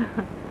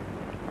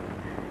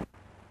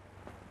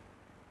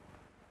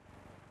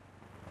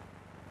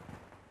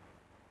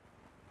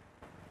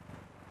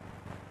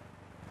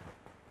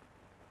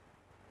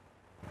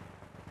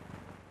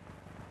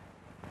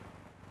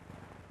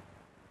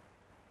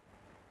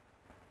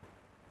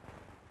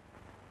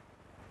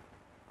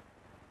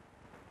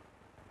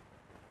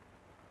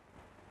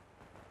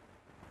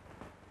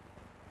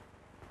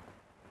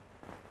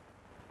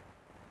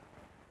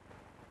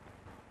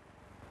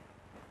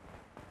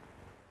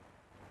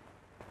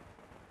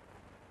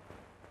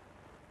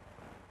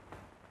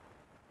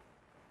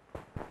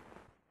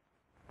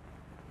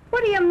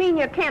 What do you mean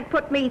you can't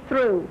put me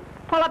through?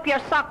 Pull up your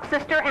socks,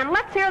 sister, and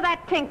let's hear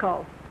that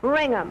tinkle.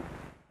 Ring 'em.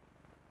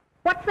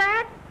 What's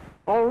that?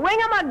 Oh, ring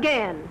 'em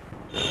again.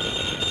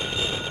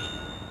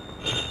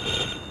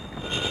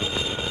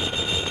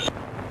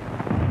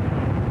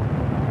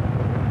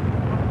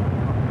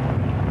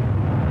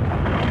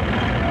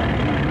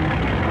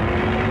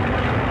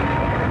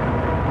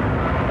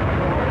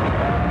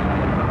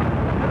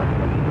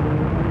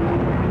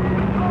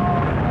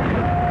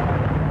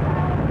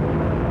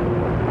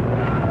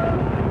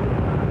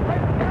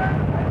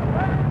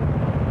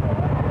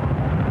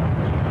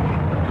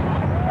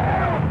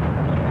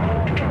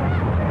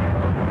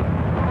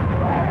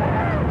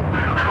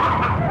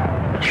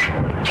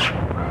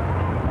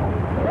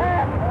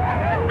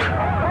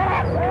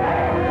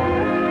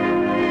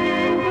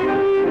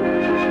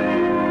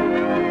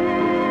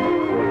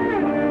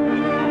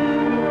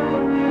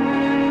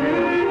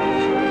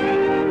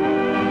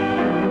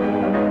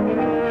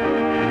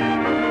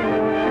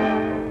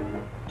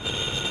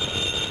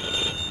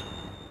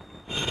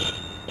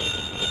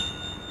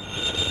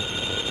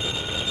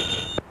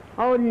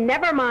 Oh,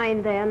 never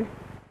mind then.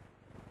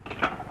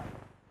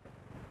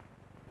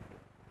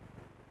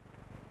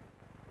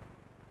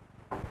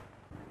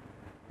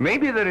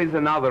 Maybe there is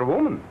another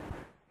woman.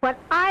 When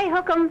I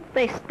hook 'em,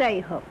 they stay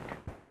hooked.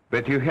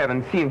 But you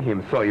haven't seen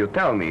him, so you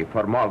tell me,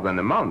 for more than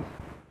a month.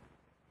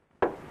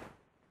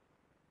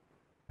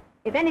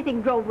 If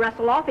anything drove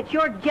Russell off, it's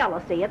your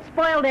jealousy. It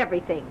spoiled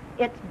everything.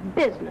 It's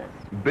business.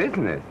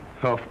 Business?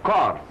 Of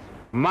course.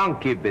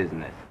 Monkey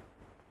business.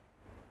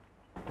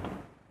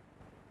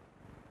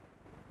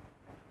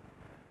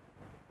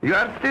 You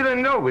are still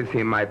in love with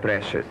him, my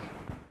precious.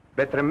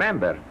 But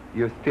remember,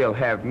 you still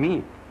have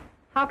me.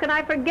 How can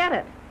I forget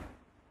it?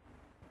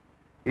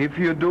 If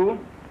you do,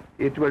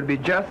 it will be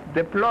just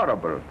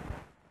deplorable.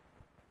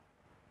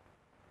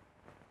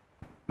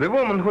 The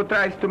woman who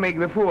tries to make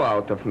the fool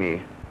out of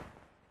me.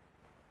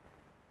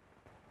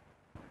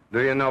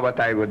 Do you know what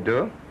I would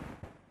do?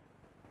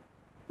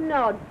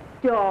 Now,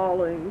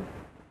 darling,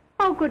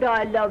 how could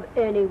I love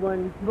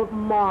anyone but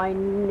my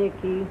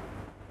Nicky?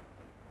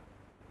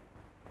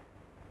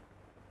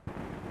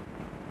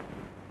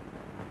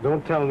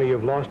 Don't tell me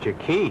you've lost your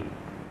key.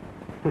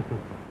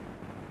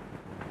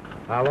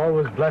 I'll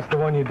always bless the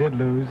one you did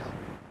lose.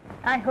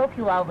 I hope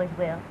you always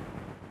will.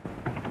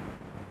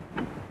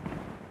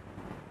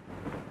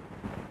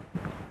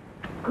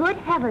 Good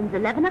heavens,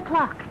 11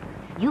 o'clock.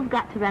 You've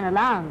got to run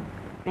along.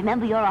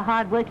 Remember, you're a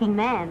hard-working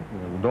man.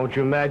 Well, don't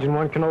you imagine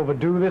one can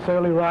overdo this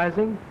early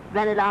rising?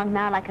 Run along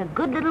now like a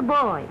good little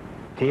boy.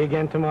 Tea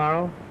again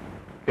tomorrow?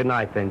 Good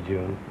night, then,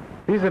 June.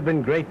 These have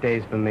been great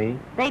days for me.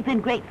 They've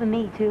been great for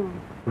me, too.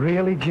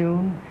 Really,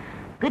 June?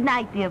 Good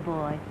night, dear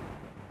boy.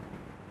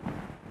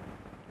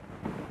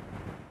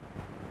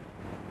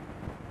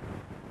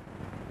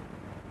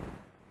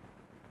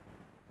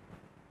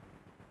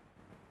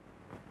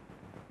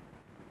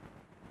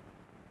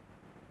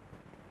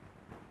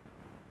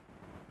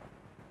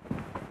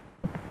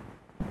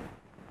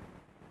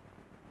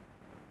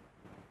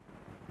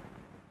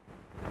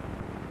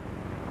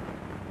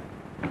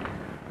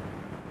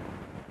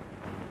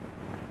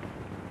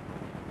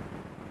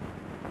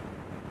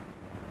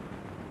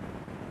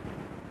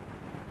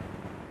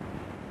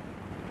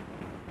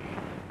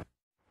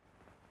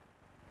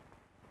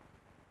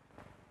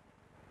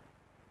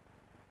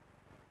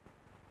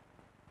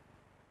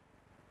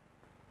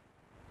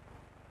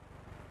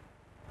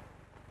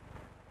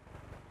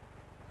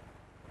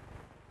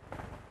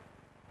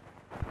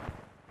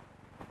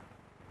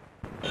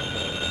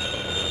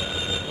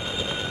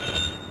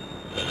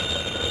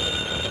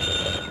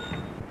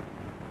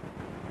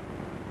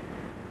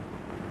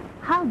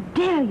 How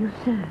dare you,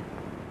 sir?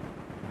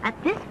 At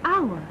this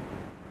hour?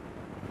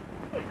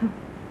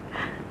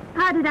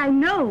 How did I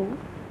know?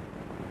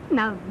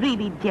 Now,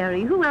 really,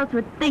 Jerry, who else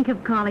would think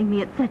of calling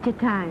me at such a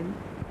time?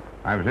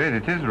 I'm afraid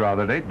it is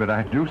rather late, but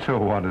I do so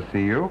want to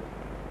see you.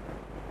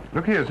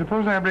 Look here,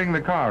 suppose I bring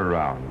the car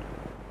around.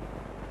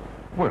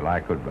 Well, I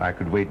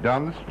could wait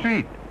down the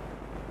street.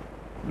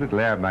 A little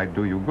air might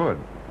do you good.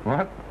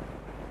 What?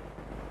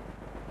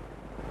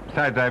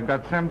 Besides, I've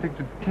got something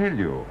to tell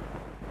you.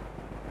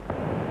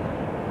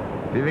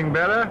 Feeling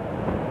better?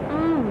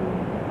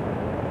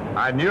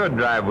 I knew a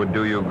drive would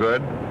do you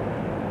good.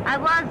 I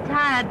was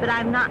tired, but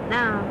I'm not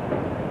now.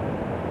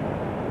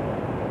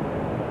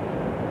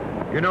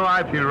 You know,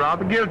 I feel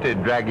rather guilty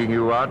dragging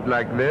you out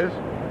like this.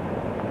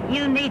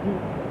 You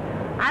needn't.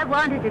 I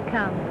wanted to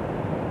come.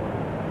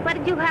 What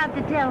did you have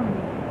to tell me?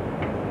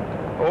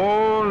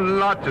 Oh,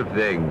 lots of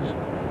things.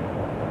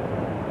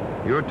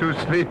 You're too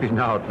sleepy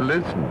now to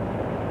listen.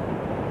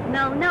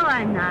 No,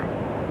 I'm not.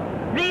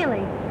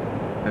 Really.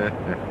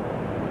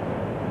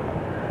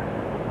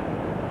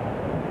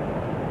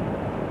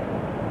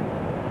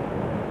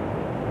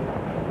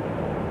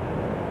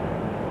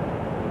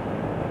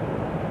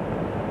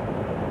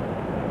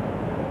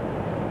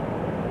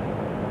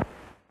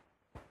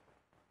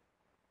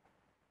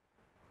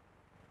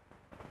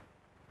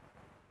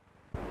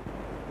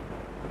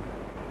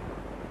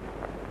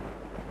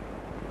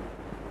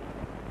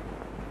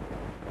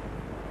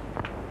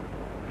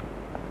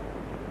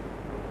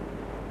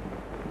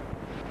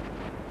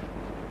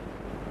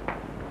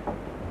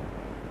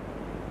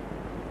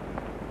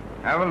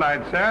 Have a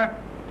light, sir.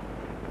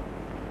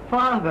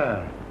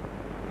 Father,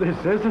 this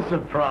is a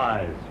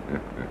surprise.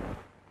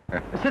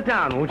 Sit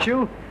down, won't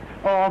you?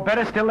 Or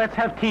better still, let's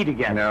have tea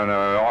together.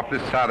 No, awfully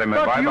sorry, my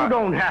boy. But you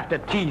don't have to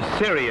tease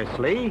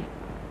seriously.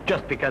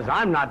 Just because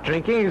I'm not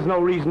drinking is no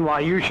reason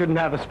why you shouldn't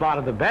have a spot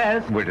of the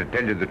best. Well, to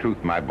tell you the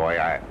truth, my boy,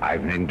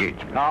 I've an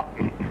engagement. Oh,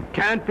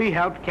 can't be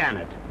helped, can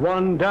it?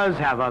 One does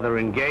have other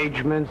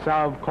engagements,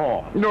 of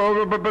course.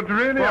 No, but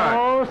really,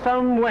 Oh,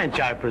 some wench,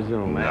 I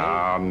presume,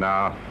 eh?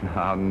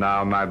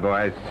 No, my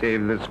boy.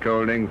 Save the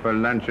scolding for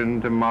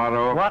luncheon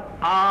tomorrow. What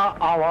are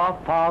our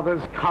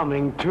fathers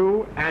coming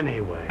to,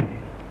 anyway?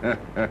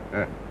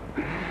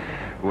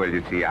 Well,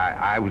 you see,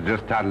 I was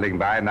just toddling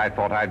by, and I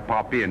thought I'd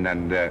pop in,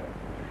 and,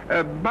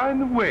 by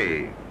the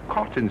way,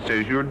 Cotton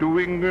says you're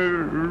doing,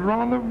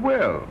 rather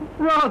well.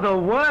 Rather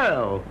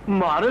well.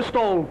 Modest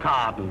old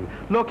Cotton.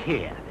 Look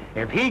here.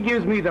 If he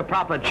gives me the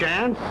proper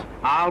chance,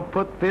 I'll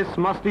put this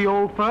musty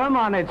old firm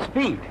on its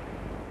feet.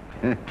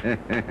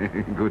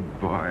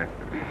 Good boy.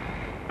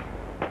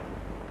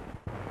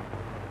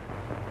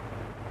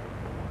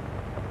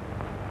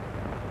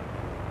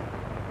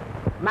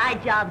 My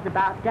job's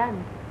about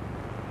done.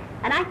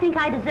 And I think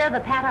I deserve a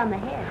pat on the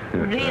head.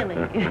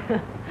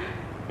 Really.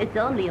 It's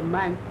only a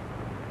month.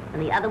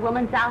 And the other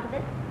woman's out of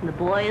it, and the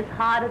boy is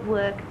hard at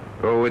work.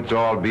 Oh, it's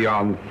all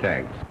beyond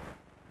thanks.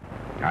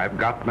 I've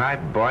got my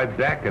boy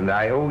back, and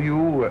I owe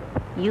you...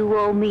 You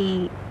owe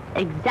me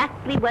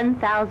exactly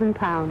 1,000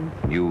 pounds.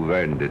 You've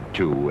earned it,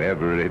 too,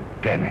 every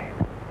penny.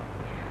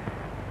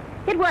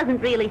 It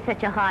wasn't really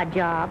such a hard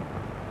job.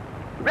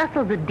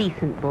 Russell's a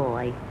decent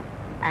boy.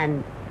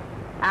 And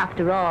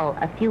after all,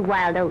 a few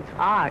wild oats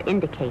are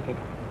indicated.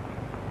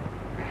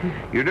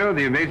 You know,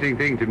 the amazing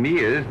thing to me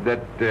is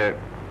that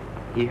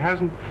he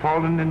hasn't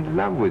fallen in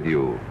love with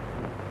you.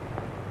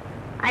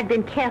 I've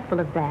been careful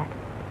of that.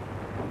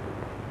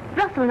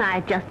 Russell and I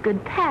are just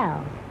good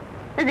pals,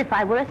 as if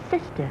I were a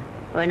sister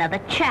or another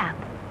chap.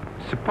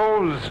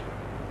 Suppose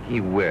he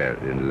were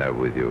in love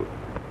with you.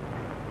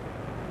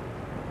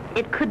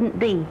 It couldn't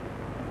be.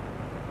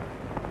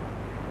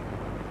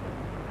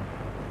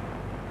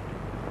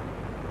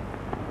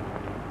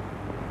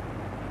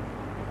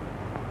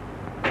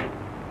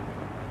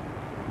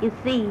 You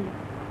see,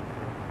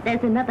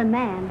 there's another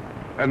man.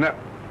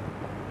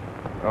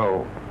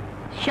 Oh.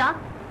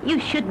 Shocked? You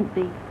shouldn't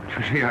be.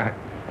 See,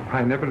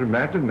 I never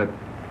imagined that...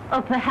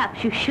 Or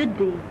perhaps you should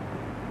be.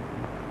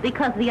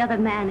 Because the other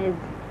man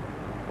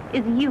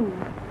is you.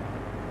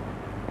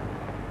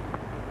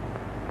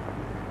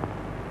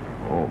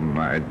 Oh,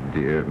 my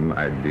dear,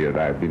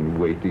 I've been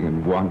waiting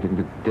and wanting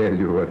to tell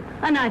you what...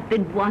 And I've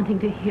been wanting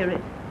to hear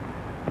it.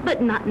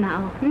 But not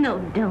now. No,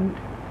 don't.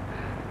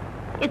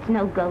 It's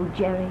no go,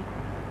 Jerry.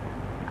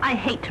 I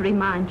hate to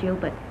remind you,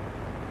 but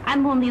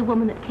I'm only a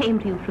woman that came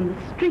to you from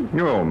the street.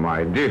 Oh,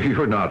 my dear,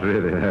 you're not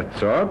really that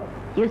sort.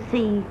 You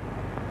see,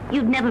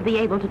 you'd never be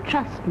able to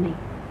trust me.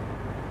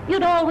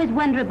 You'd always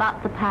wonder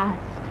about the past.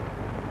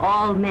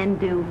 All men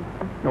do.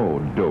 Oh,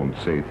 don't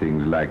say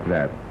things like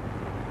that.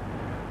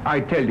 I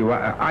tell you,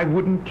 I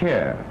wouldn't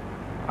care.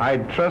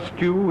 I'd trust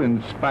you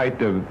in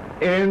spite of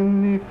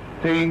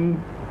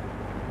anything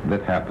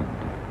that happened.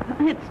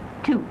 It's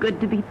too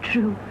good to be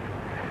true.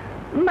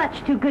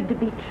 Much too good to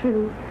be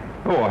true.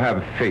 Oh,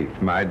 have faith,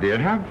 my dear.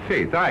 Have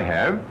faith. I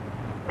have.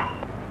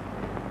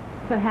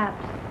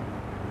 Perhaps.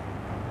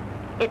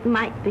 It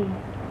might be.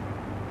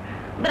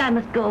 But I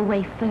must go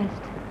away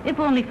first, if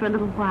only for a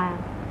little while.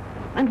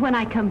 And when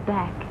I come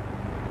back,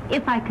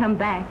 if I come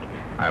back...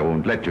 I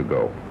won't let you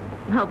go.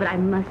 Oh, but I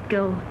must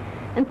go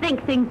and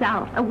think things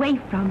out, away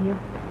from you.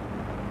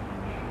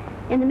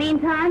 In the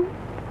meantime,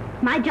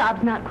 my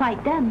job's not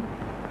quite done.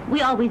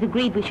 We always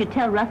agreed we should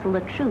tell Russell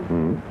the truth.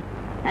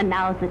 And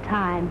now's the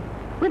time.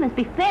 We must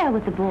be fair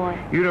with the boy.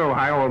 You know,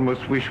 I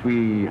almost wish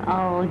we...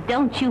 Oh,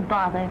 don't you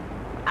bother.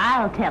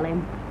 I'll tell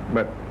him.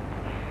 But...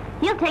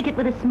 He'll take it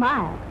with a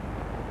smile.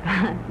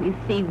 You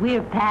see,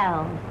 we're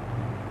pals.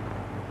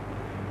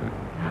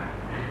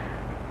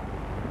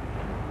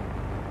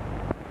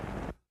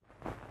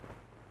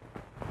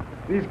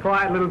 These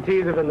quiet little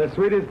teas have been the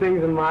sweetest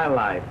things in my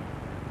life.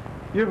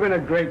 You've been a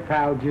great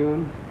pal,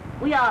 June.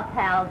 We are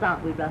pals,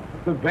 aren't we, Russell?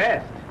 The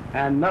best,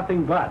 and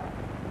nothing but.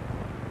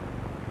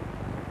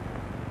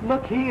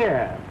 Look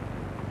here.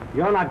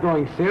 You're not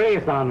going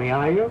serious on me,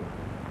 are you?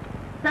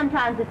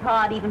 Sometimes it's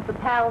hard even for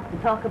pals to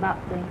talk about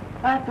things.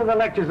 After the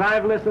lectures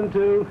I've listened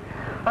to,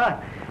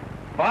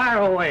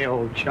 fire away,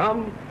 old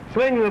chum.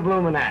 Swing the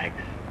bloomin'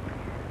 axe.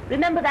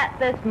 Remember that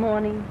first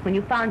morning when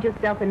you found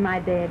yourself in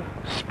my bed?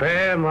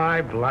 Spare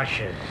my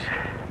blushes.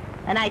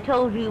 And I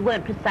told you you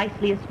weren't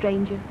precisely a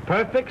stranger?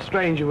 Perfect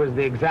stranger was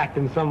the exact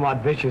and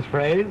somewhat vicious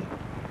phrase.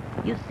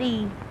 You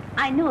see,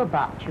 I knew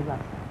about you,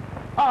 Russell.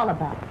 All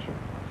about you.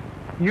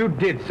 You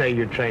did say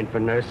you trained for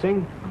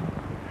nursing.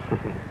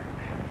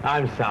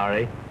 I'm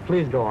sorry.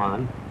 Please go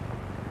on.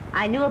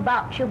 I knew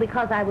about you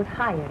because I was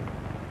hired.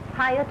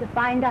 Hired to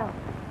find out.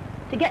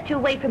 To get you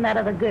away from that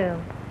other girl.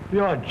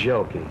 You're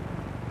joking.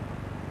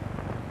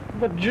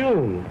 But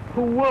June,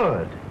 who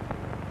would?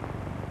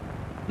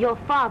 Your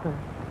father.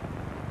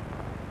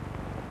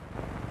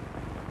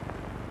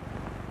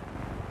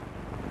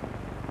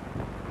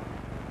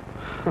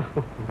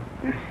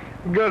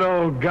 Good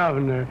old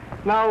governor.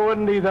 Now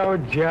wouldn't he, though,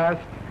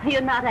 just?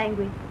 You're not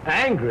angry.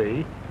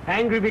 Angry?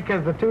 Angry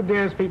because the two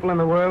dearest people in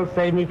the world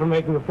saved me from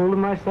making a fool of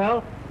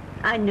myself?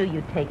 I knew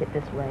you'd take it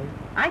this way.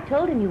 I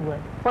told him you would.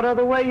 What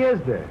other way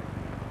is there?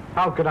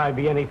 How could I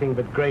be anything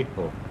but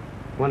grateful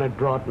when it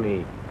brought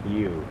me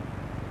you?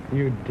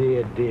 You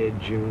dear, dear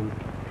June.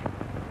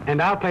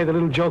 And I'll play the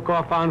little joke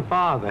off on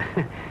Father.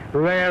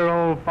 Rare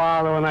old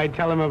Father when I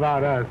tell him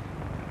about us.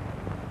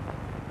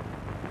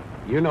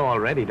 You know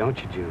already, don't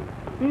you, June?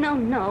 No,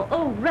 no.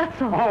 Oh,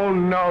 Russell. Oh,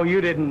 no,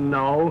 you didn't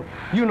know.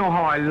 You know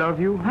how I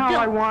love you, how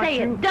I want you.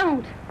 Don't say it.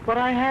 Don't. But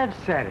I have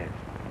said it.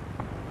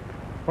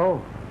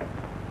 Oh.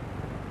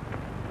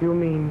 You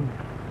mean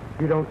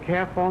you don't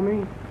care for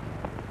me?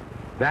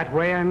 That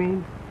way, I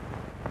mean?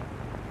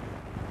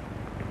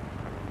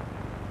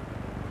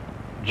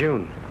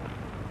 June.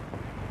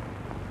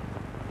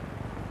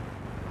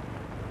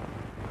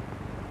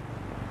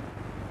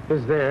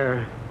 Is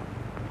there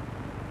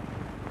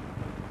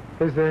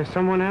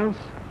someone else?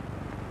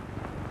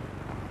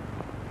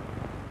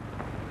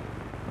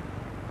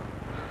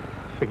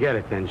 Forget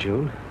it then,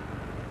 June.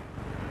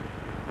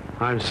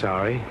 I'm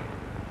sorry.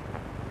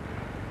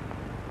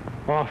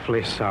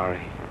 Awfully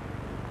sorry.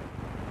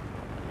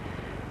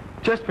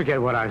 Just forget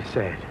what I've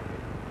said.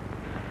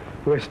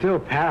 We're still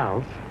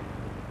pals.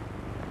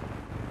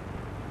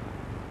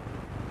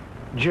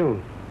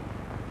 June,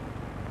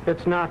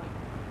 it's not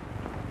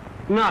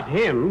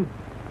him,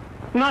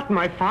 not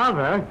my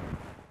father.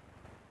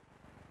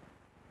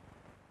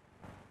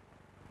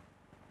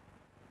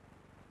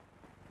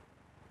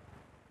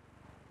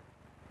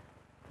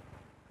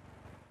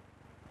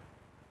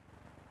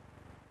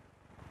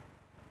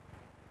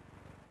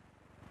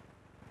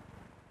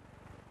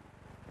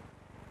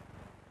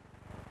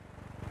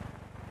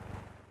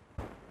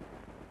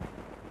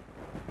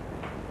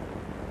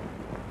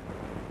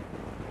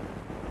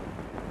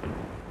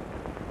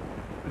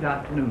 Good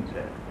afternoon,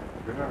 sir.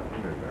 Good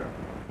afternoon, sir.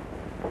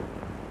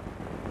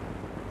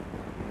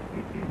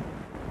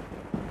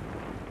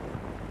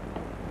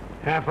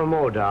 Half a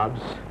more,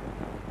 Dobbs.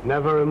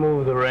 Never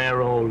remove the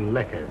rare old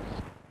liquors.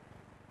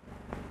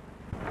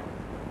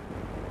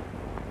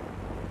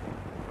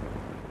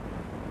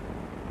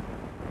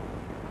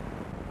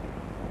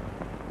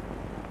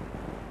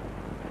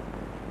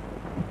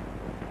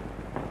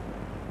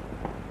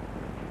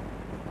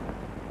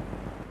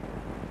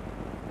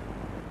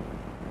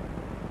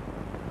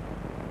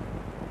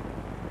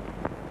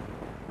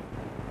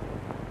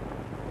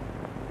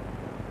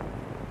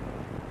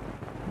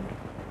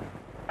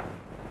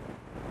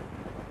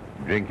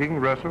 Drinking,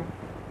 Russell?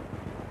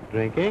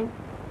 Drinking?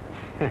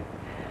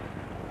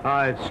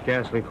 I'd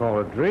scarcely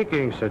call it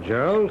drinking, Sir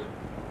Gerald.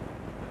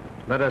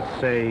 Let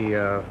us say,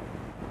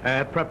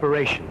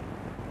 preparation.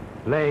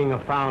 Laying a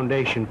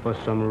foundation for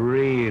some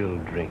real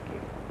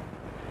drinking.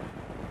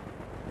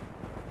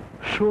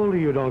 Surely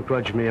you don't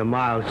grudge me a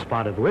mild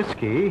spot of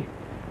whiskey.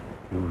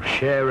 You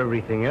share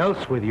everything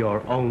else with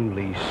your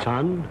only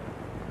son.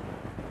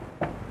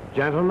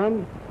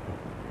 Gentlemen,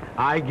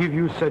 I give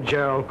you Sir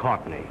Gerald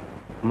Courtney,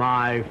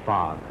 my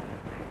father.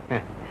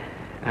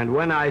 And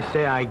when I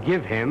say I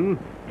give him,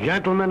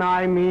 gentlemen,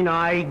 I mean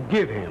I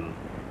give him.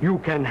 You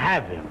can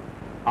have him.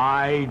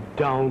 I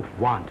don't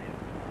want him.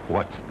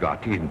 What's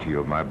got into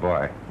you, my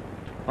boy?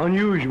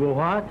 Unusual,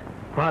 what?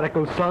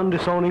 Prodigal son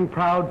disowning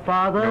proud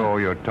father? Oh,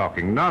 you're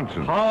talking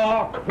nonsense.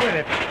 Oh, quit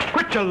it.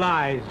 Quit your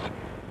lies.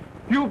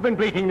 You've been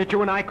bleating that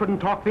you and I couldn't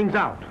talk things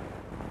out.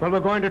 Well, we're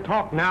going to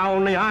talk now,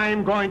 only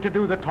I'm going to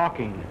do the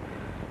talking.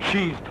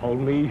 She's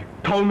told me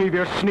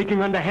they're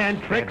sneaking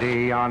underhand tricks.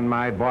 Steady on,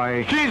 my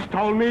boy. She's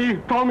told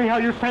me how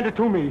you sent it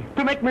to me,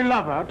 to make me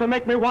love her, to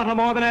make me want her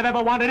more than I've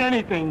ever wanted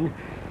anything.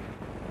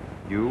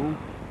 You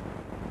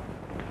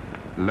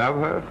love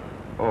her?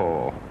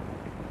 Oh,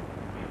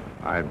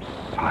 I'm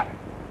sorry.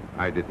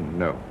 I didn't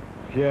know.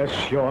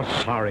 Yes, you're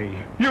sorry.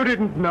 You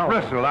didn't know.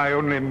 Russell, I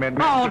only meant...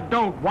 Oh,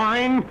 don't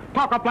whine.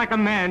 Talk up like a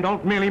man.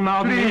 Don't merely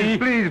mouth me.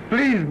 Please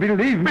believe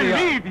me.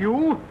 Believe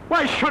you?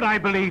 Why should I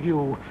believe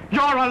you?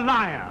 You're a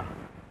liar.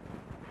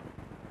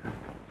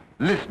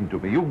 Listen to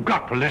me. You've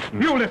got to listen.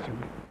 You listen.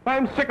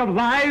 I'm sick of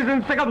lies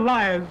and sick of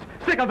liars.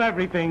 Sick of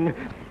everything.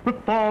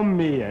 Reform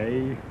me,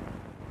 eh?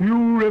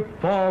 You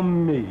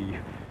reform me.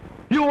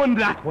 You and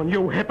that one,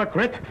 you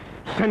hypocrite.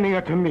 Sending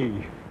her to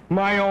me.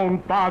 My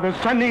own father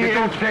sending it.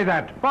 Don't say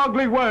that.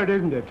 Ugly word,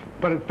 isn't it?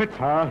 But it fits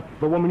her.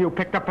 The woman you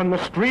picked up from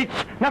the streets.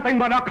 Nothing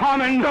but a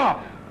common...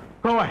 Stop!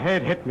 Go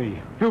ahead, hit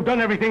me. You've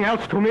done everything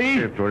else to me.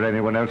 If it were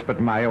anyone else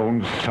but my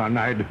own son,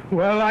 I'd...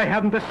 Well, I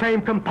haven't the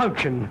same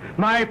compunction.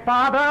 My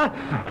father...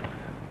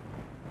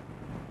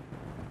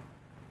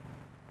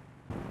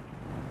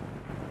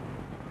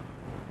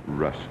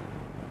 Russ. Russell!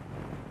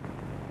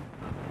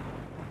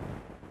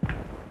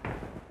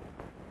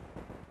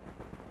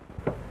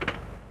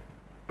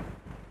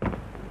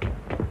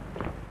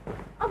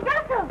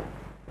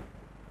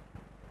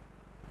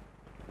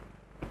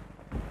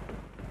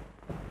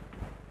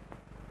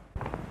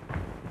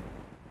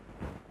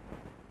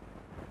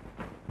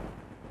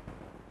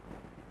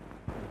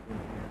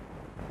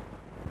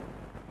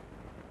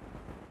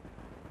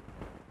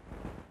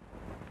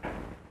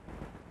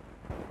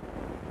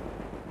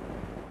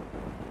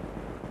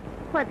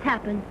 What's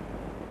happened?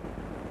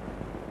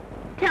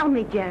 Tell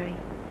me, Jerry.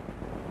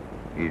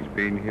 He's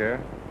been here,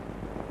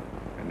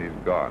 and he's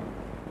gone.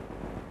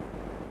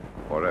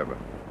 Forever.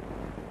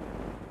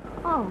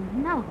 Oh,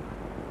 no.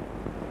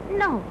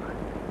 No.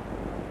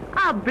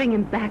 I'll bring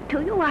him back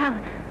to you.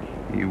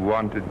 He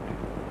wanted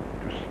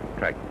to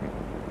strike me.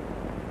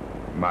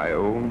 My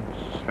own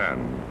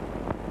son.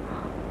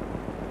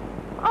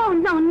 Oh,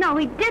 no,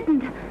 he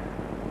didn't.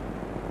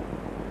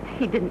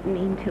 He didn't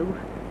mean to.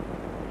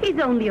 He's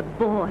only a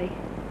boy.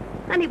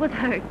 And he was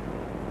hurt.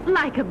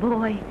 Like a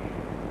boy.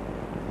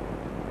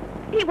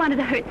 He wanted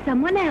to hurt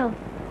someone else.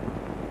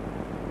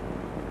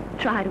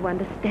 Try to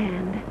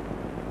understand.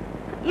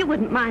 You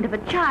wouldn't mind if a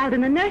child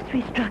in the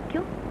nursery struck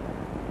you.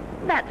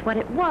 That's what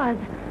it was.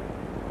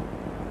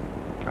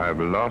 I've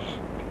lost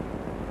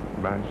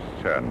my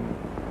son.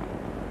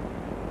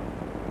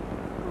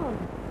 Oh.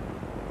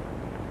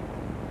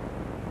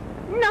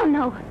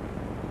 No.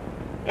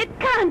 It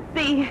can't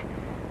be.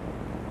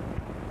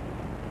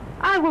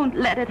 I won't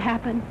let it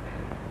happen.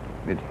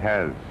 It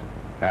has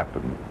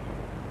happened.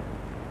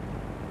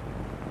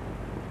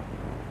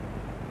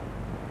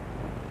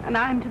 And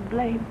I'm to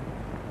blame.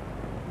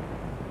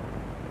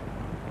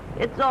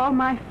 It's all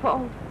my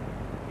fault.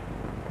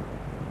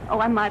 Oh,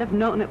 I might have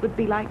known it would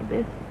be like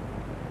this.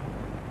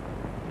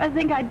 I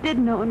think I did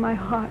know in my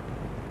heart,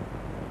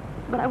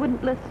 but I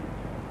wouldn't listen.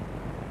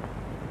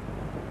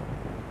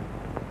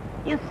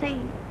 You see,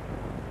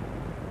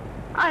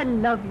 I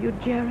love you,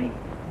 Jerry,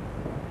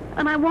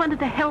 and I wanted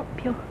to help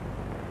you.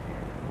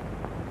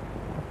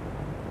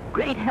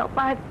 Great help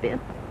I've been.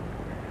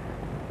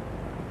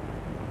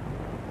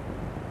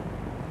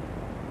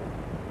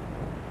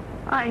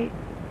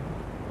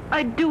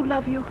 I do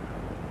love you.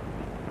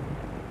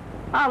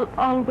 I'll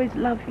always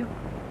love you.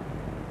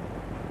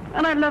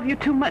 And I love you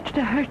too much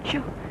to hurt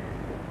you.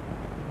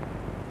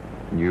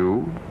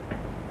 You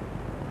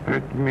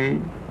hurt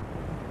me?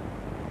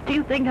 Do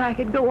you think I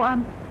could go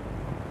on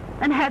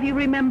and have you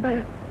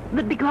remember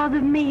that because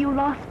of me you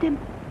lost him?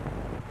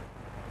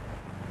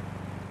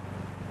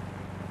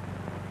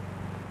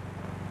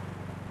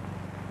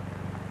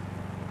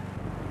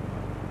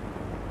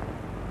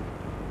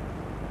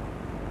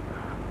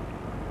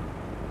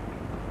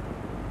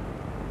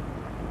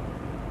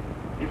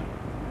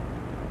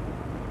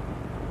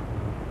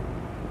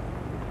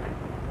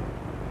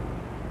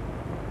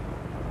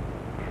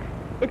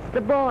 It's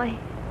the boy,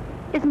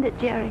 isn't it,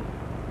 Jerry?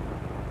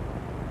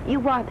 You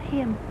want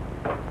him.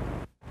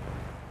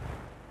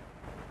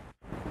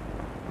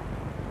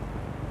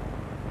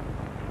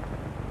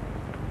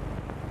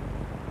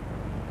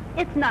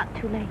 It's not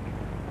too late.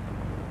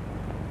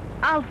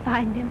 I'll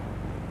find him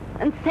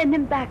and send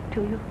him back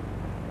to you.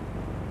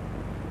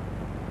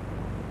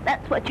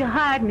 That's what you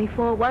hired me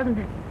for, wasn't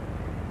it?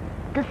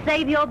 To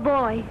save your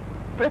boy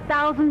for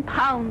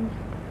 £1,000.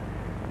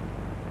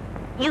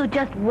 You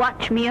just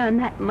watch me earn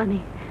that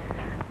money.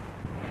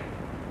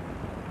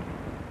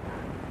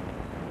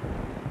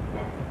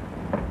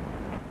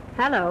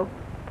 Hello.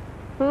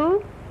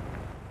 Who?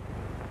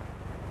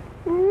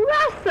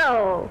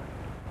 Russell!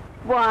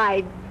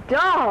 Why,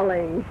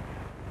 darling.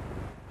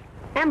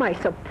 Am I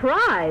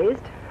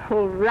surprised?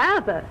 Oh,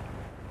 rather.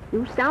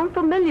 You sound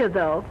familiar,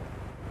 though.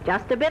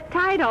 Just a bit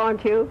tight,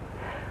 aren't you?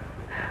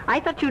 I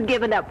thought you'd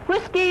given up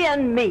whiskey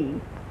and me.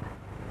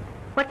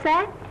 What's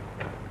that?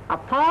 A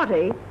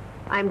party?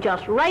 I'm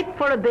just ripe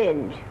for a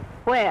binge.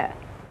 Where?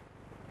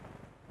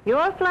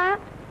 Your flat?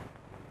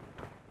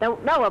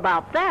 Don't know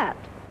about that.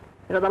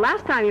 You know, the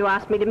last time you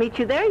asked me to meet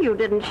you there, you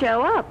didn't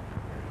show up.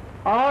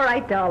 All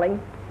right,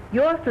 darling.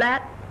 Your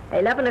flat,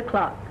 11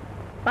 o'clock.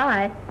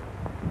 Bye.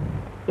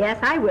 Yes,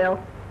 I will.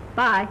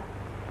 Bye.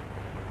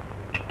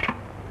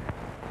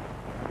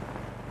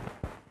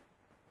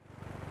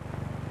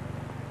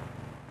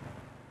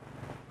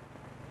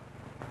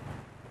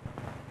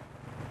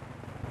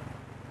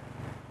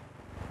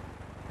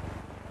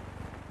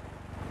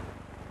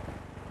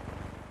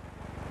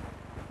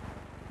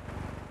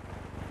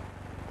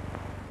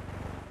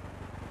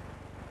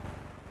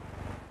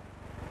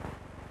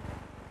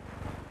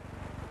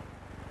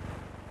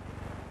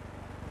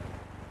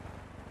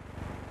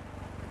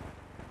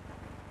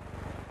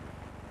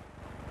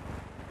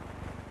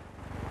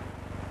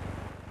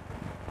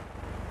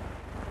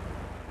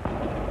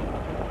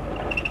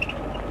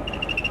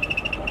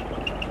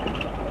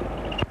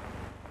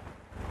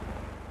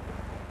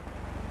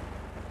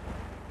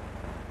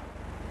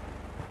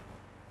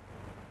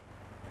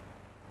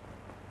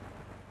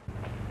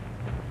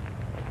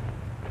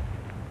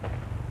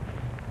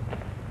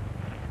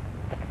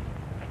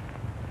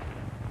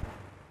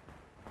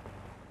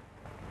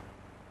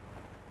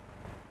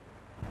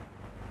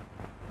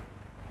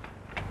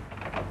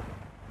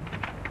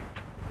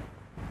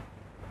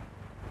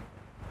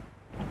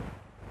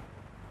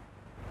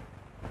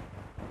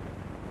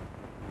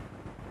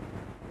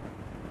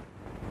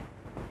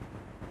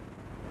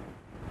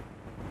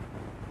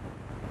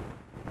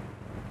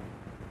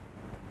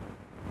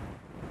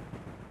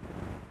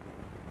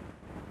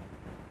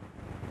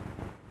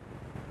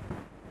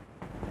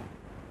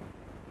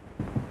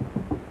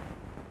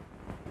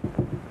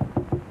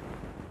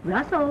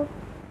 Russell.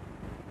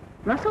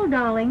 Russell,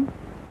 darling.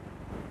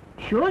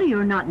 Surely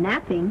you're not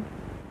napping.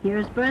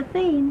 Here's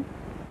Berthine.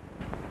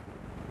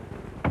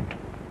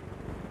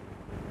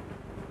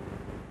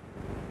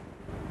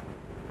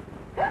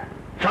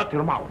 Shut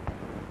your mouth.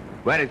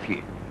 Where is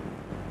he?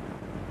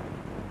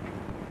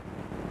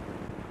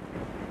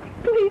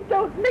 Please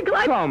don't,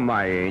 Nikolai. Come,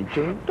 my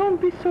angel.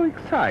 Don't be so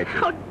excited.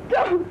 Oh,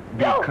 don't.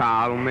 Be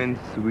calm and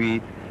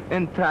sweet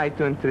and try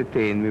to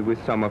entertain me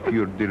with some of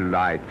your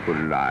delightful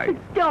lies.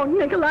 Don't,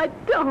 Nikolai,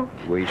 don't.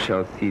 We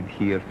shall sit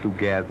here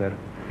together,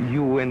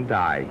 you and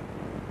I,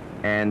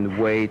 and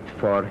wait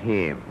for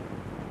him.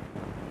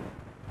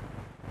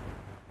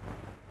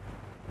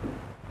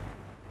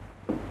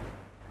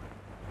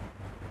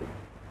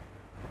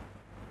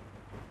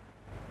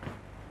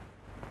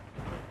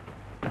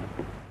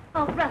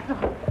 Oh,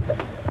 Russell.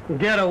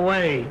 Get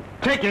away.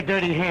 Take your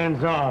dirty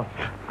hands off.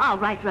 All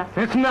right,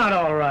 Russell. It's not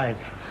all right.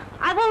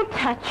 I won't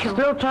touch you.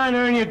 Still trying to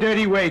earn your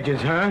dirty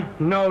wages, huh?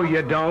 No,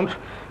 you don't.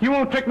 You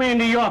won't trick me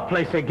into your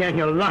place again,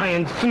 you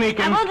lying,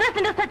 sneaking... I won't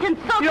listen to such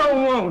insulting... You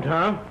won't,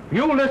 huh?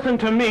 You listen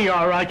to me,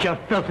 all right, you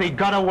filthy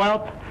gutter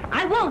whelp.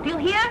 I won't, you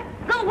hear?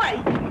 Go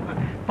away.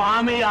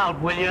 Bar me out,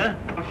 will you?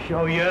 I'll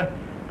show you.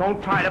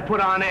 Don't try to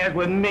put on airs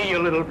with me, you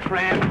little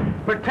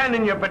tramp.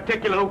 Pretending you're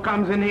particular who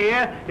comes in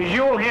here, is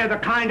you'll hear the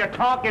kind of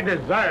talk you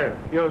deserve,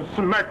 you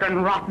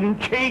smirking, rotten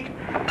cheek.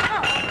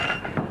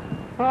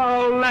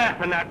 Oh,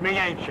 laughing at me,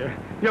 ain't you?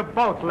 You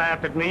both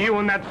laughed at me, you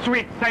and that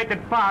sweet,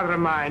 sacred father of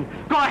mine.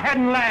 Go ahead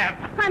and laugh.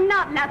 I'm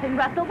not laughing,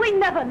 Russell. We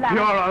never laugh.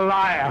 You're a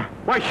liar.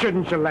 Why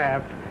shouldn't you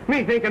laugh?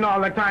 Me thinking all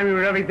the time you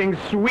were everything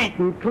sweet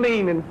and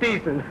clean and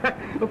decent.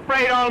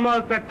 Afraid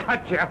almost to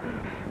touch you.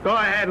 Go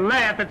ahead,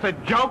 laugh. It's a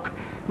joke.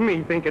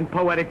 Me thinking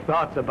poetic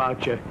thoughts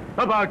about you.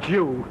 About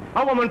you.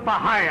 A woman for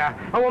hire.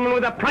 A woman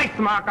with a price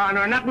mark on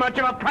her. Not much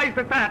of a price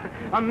at that.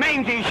 A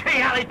mangy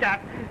she-alley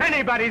cat.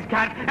 Anybody's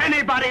cat.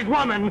 Anybody's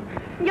woman.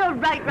 You're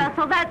right,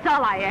 Russell. That's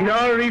all I am.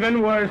 You're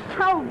even worse.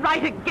 Oh,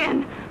 right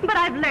again. But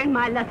I've learned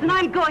my lesson.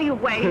 I'm going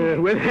away.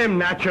 With him,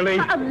 naturally.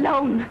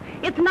 Alone.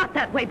 It's not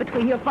that way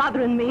between your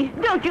father and me.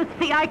 Don't you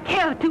see? I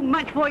care too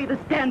much for you to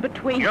stand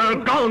between You're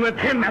you. going with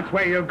him. That's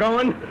where you're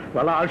going.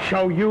 Well, I'll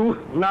show you.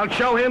 And I'll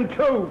show him,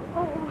 too.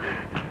 Oh.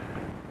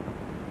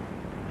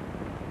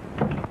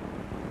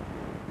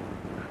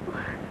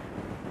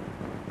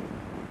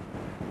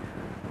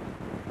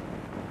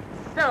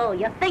 So,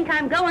 you think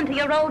I'm going to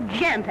your old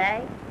gent,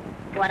 eh?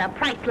 What a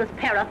priceless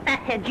pair of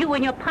fatheads you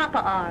and your papa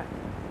are.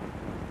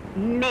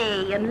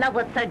 Me, in love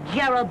with Sir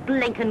Gerald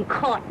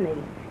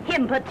Courtney.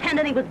 Him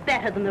pretending he was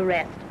better than the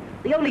rest.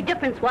 The only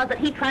difference was that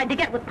he tried to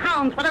get with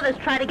pounds what others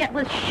tried to get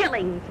with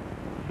shillings.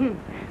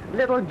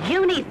 Little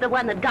Junie's the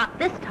one that got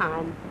this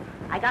time.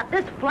 I got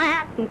this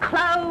flat and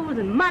clothes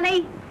and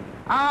money.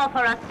 All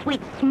for a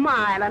sweet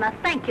smile and a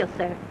thank you,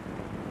 sir.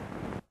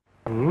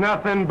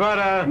 Nothing but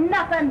a...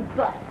 Nothing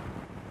but.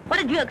 What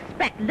did you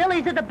expect,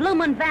 lilies of the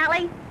bloomin'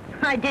 valley?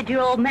 I did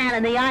your old man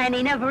in the eye and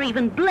he never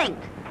even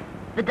blinked.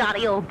 The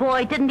dotty old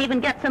boy didn't even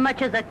get so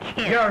much as a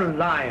kiss. You're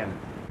lying.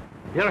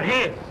 You're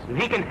his,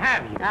 and he can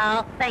have you.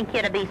 I'll thank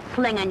you to be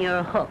slinging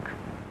your hook.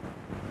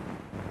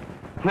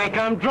 Think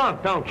I'm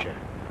drunk, don't you?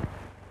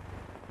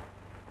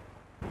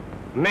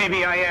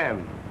 Maybe I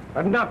am,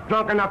 but not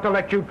drunk enough to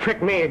let you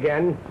trick me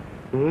again.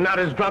 Not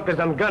as drunk as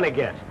I'm gonna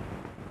get.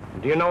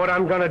 Do you know what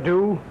I'm gonna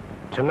do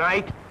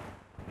tonight?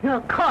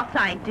 Of course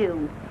I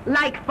do.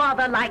 Like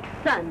father, like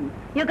son.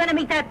 You're gonna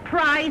meet that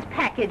prize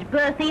package,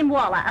 Berthine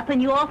Waller, up in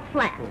your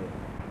flat.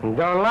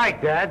 Don't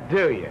like that,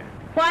 do you?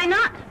 Why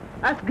not?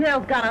 Us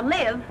girls gotta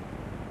live.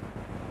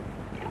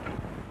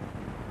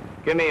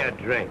 Give me a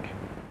drink.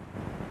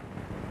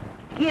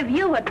 Give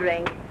you a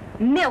drink?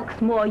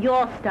 Milk's more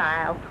your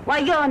style. Why,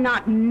 you're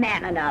not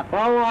man enough.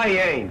 Oh, I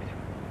ain't.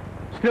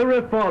 Still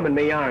reforming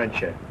me,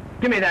 aren't you?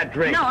 Give me that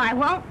drink. No, I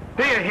won't.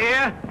 Do you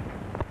hear?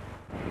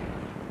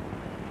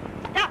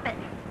 Stop it.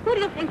 Who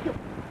do you think you...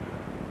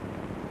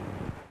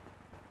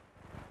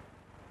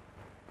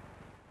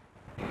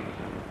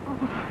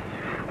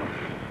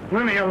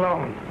 Leave me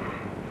alone.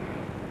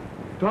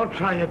 Don't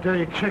try your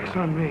dirty tricks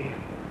on me.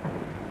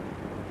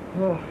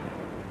 Oh.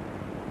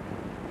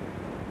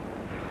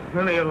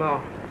 Leave me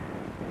alone.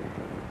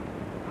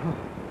 Oh.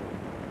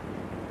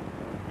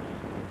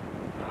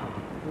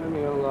 Leave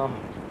me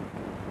alone.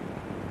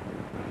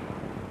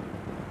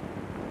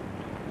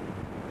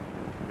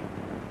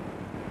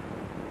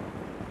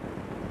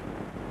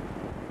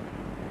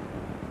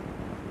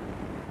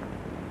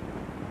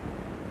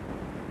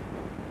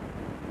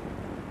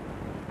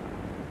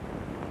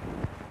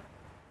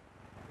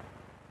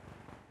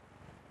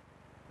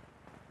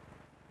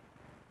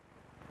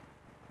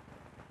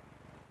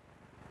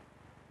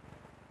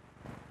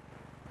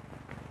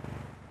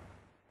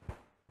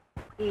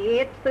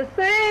 It's the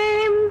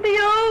same the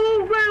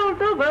old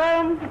world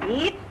over.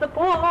 It's the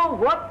poor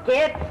what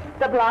gets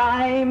the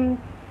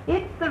blame.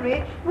 It's the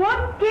rich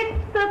what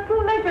gets the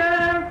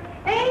pleasure.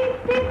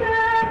 Ain't it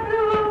a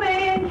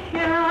blooming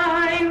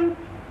shame?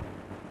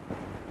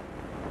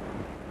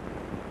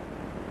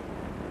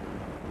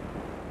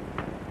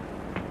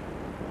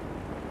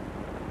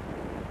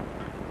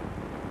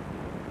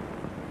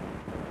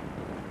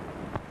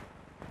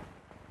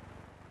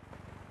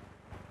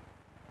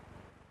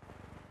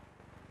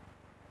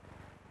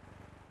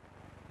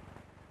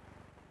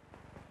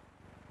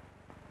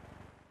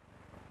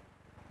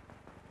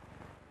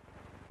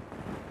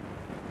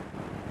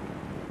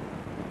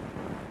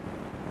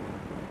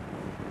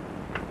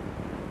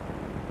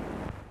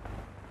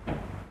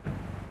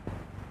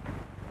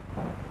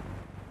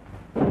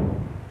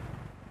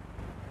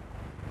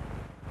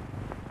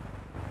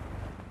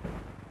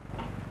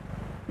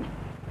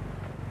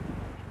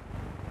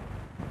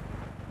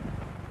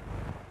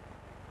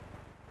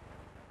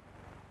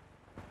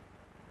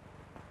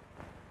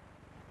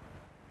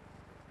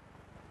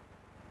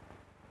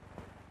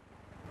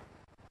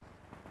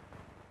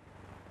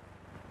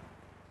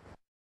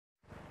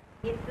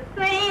 It's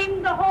the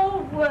same the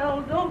whole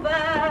world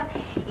over.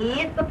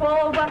 It's the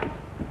poor what...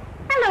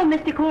 Hello,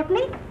 Mr.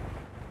 Courtney.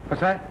 What's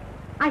that?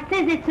 I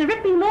says it's a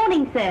ripping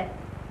morning, sir.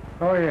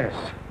 Oh, yes.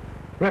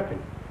 Ripping.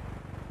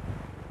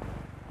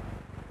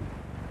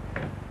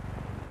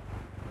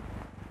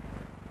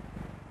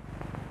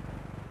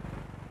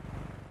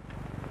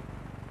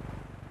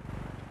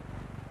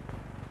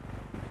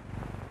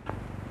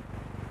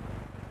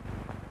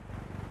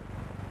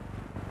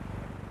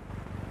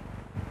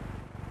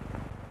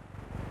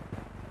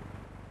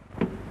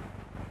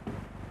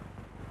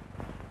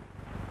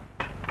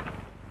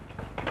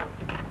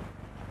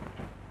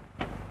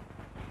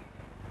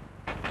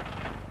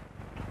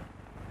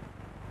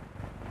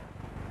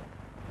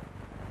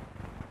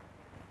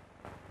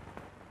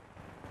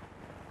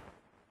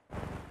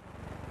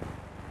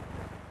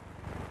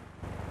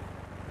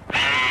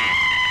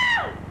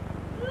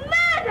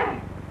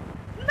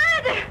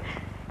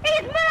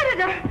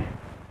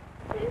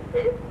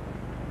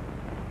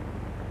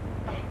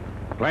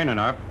 Plain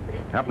enough.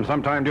 Happened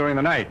sometime during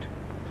the night.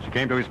 She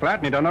came to his flat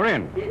and he done her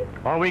in.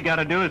 All we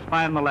gotta do is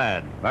find the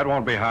lad. That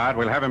won't be hard.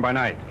 We'll have him by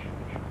night.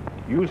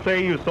 You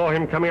say you saw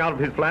him coming out of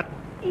his flat?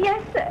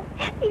 Yes, sir.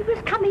 He was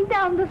coming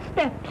down the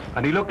steps.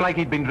 And he looked like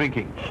he'd been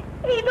drinking.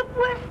 He looked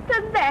worse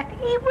than that.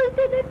 He was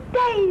in a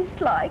daze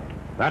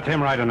like. That's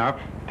him right enough.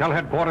 Tell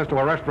headquarters to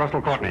arrest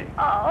Russell Courtney.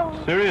 Oh.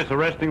 Serious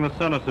arresting the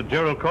son of Sir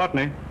Gerald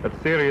Courtney. That's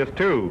serious,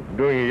 too.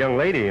 Doing a young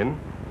lady in.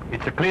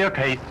 It's a clear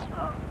case.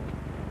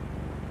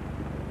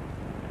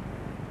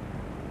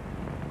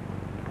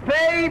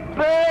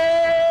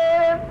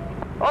 Paper!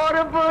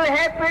 Horrible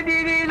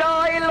happening in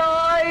our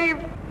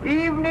life!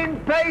 Evening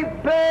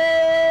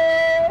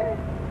paper!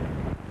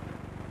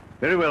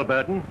 Very well,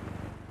 Burton.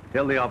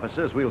 Tell the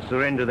officers we'll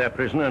surrender their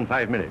prisoner in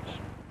 5 minutes.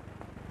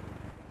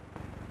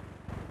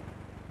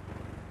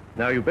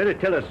 Now, you better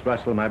tell us,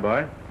 Russell, my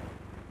boy.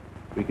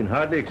 We can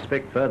hardly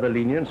expect further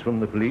lenience from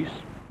the police.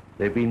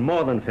 They've been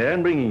more than fair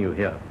in bringing you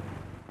here.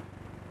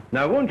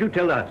 Now, won't you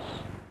tell us,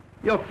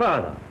 your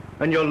father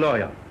and your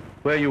lawyer,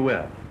 where you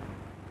were?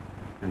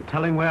 And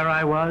telling where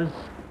I was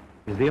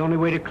is the only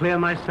way to clear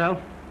myself,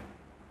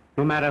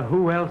 no matter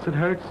who else it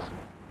hurts.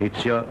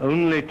 It's your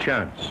only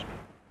chance.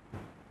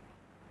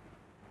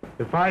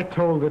 If I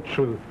told the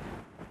truth,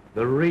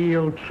 the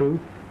real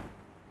truth,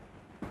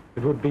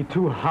 it would be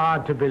too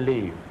hard to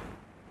believe.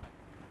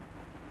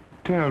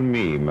 Tell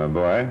me, my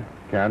boy,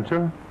 can't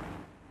you?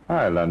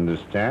 I'll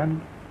understand.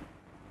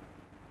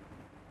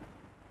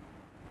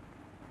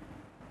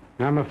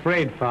 I'm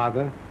afraid,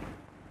 Father,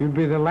 you'd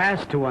be the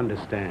last to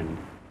understand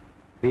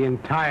the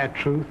entire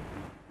truth.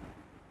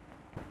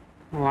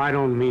 Oh, I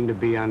don't mean to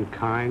be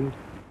unkind.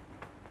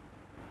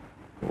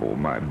 Oh,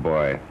 my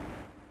boy,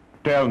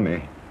 tell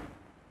me.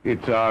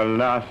 It's our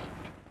last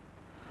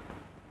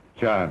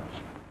chance.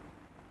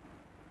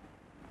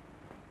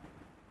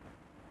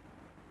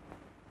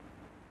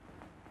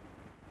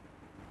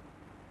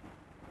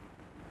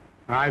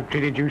 I've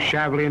treated you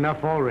shabbily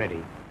enough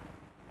already.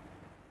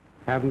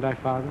 Haven't I,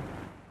 Father?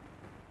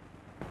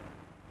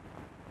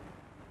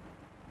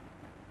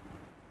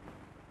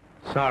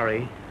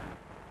 Sorry.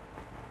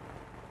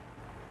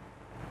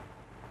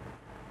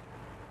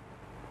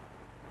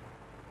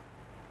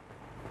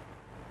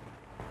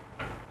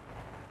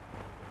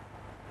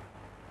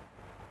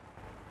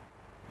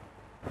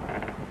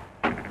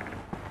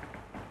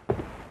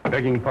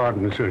 Begging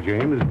pardon, Sir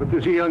James, but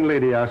there's a young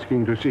lady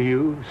asking to see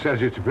you.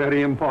 Says it's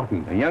very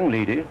important. A young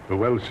lady?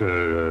 Well,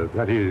 sir,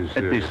 that is...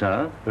 At this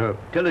hour?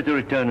 Tell her to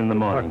return in the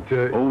morning.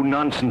 But, Oh,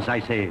 nonsense, I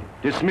say.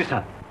 Dismiss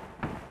her.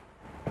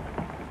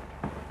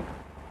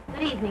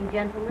 Good evening,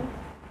 gentlemen.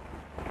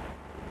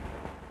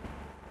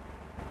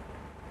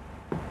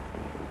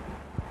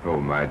 Oh,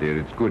 my dear,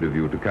 it's good of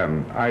you to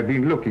come. I've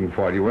been looking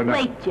for you and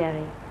Wait,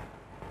 Jerry.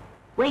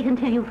 Wait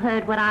until you've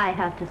heard what I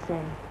have to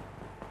say.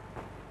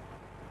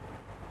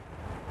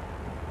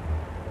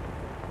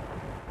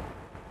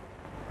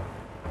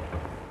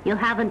 You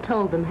haven't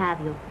told them,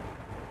 have you?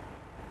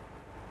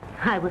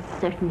 I was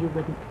certain you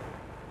wouldn't.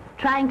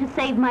 Trying to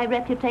save my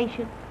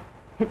reputation?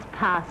 It's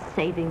past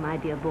saving, my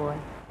dear boy.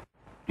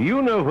 Do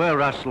you know where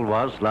Russell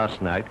was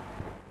last night?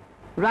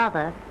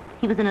 Rather,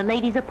 he was in a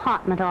lady's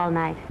apartment all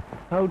night.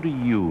 How do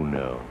you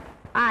know?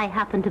 I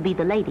happen to be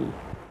the lady.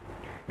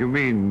 You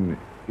mean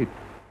it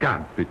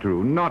can't be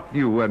true? Not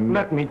you and...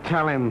 Let me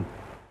tell him.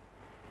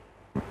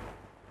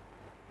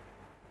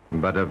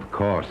 But of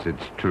course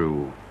it's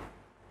true.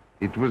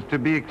 It was to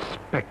be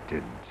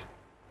expected,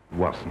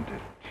 wasn't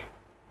it?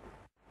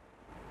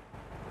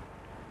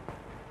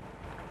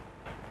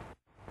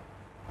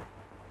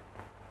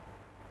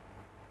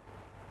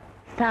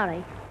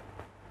 Sorry.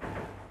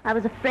 I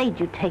was afraid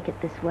you'd take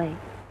it this way.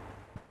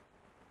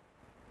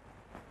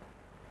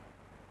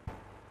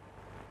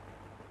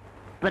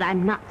 But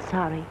I'm not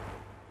sorry.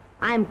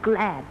 I'm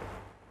glad.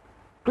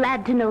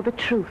 Glad to know the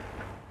truth.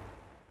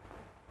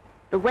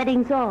 The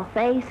wedding's off,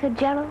 eh, Sir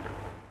Gerald?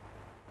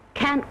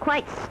 Can't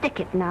quite stick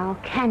it now,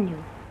 can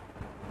you?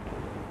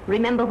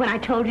 Remember when I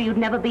told you you'd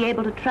never be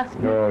able to trust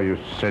me? Oh, you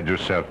said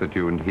yourself that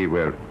you and he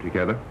were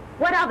together.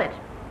 What of it?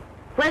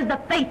 Where's the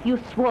faith you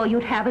swore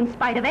you'd have in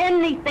spite of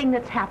anything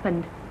that's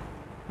happened?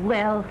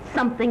 Well,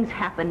 something's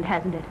happened,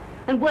 hasn't it?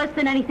 And worse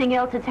than anything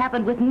else, it's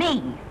happened with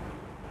me.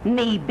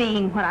 Me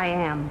being what I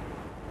am.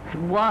 It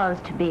was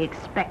to be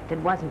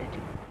expected, wasn't it?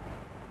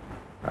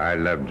 I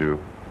loved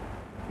you.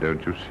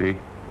 Don't you see?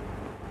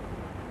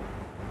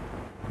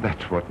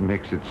 That's what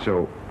makes it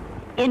so...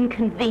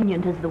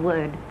 Inconvenient is the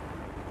word.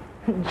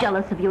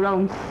 Jealous of your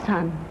own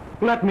son.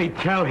 Let me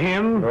tell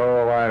him.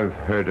 Oh, I've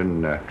heard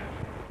enough.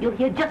 You'll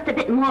hear just a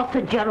bit more,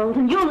 Sir Gerald,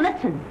 and you'll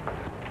listen.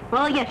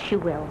 Oh, yes, you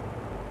will.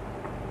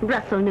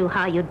 Russell knew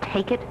how you'd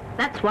take it.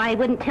 That's why he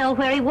wouldn't tell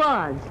where he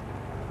was.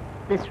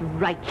 This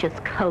righteous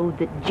code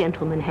that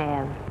gentlemen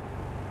have.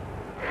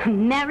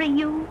 Marry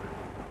you?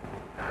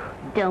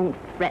 Don't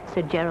fret,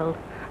 Sir Gerald.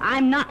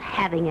 I'm not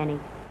having any.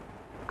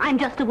 I'm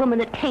just a woman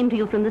that came to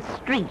you from the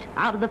street,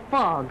 out of the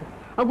fog.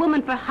 A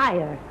woman for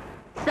hire.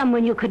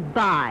 Someone you could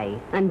buy,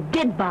 and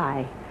did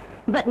buy.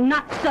 But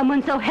not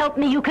someone, so help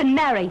me, you can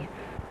marry.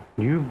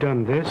 You've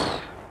done this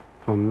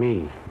for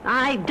me.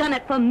 I've done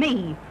it for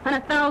me,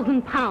 and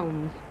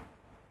 £1,000.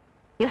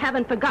 You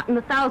haven't forgotten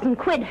the 1,000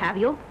 quid, have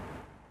you?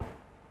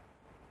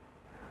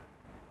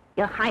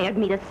 You hired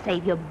me to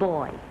save your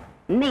boy.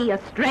 Me, a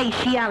stray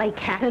she-alley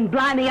cat, and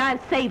blimey, I've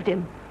saved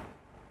him.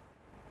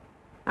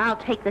 I'll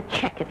take the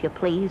check, if you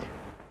please.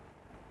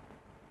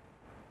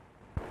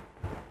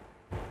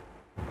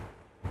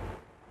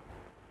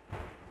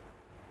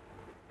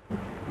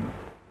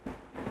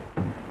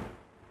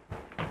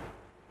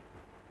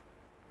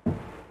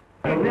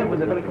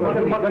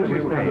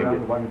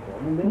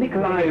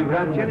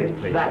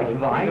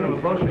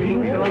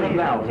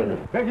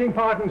 Begging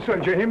pardon, Sir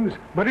James,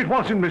 but it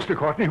wasn't Mr.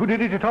 Courtney who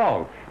did it at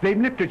all. They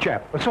nipped a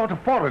chap, a sort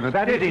of foreigner.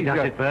 That Steady, does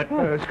it, Bert?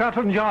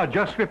 Scotland Yard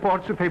just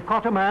reports that they've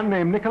caught a man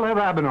named Nicola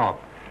Rabinoff.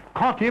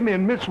 Caught him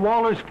in Miss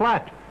Waller's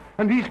flat.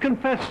 And he's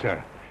confessed,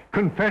 sir.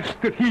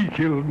 Confessed that he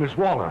killed Miss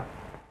Waller.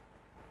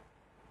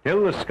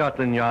 Tell the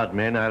Scotland Yard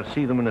men I'll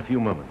see them in a few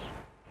moments.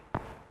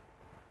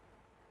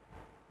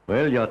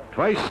 Well, you're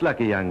twice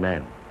lucky, young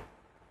man.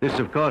 This,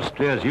 of course,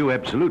 clears you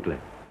absolutely.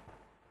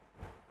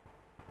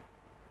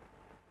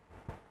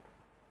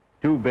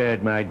 Too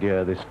bad, my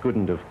dear, this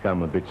couldn't have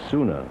come a bit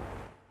sooner.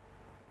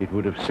 It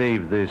would have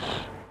saved this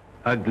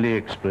ugly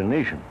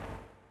explanation.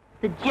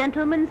 The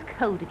gentleman's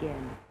code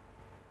again.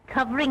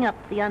 Covering up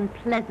the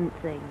unpleasant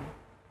thing.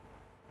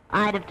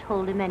 I'd have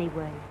told him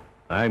anyway.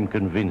 I'm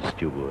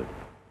convinced you would.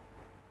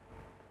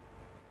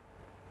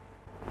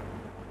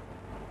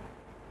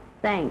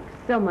 Thanks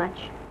so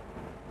much.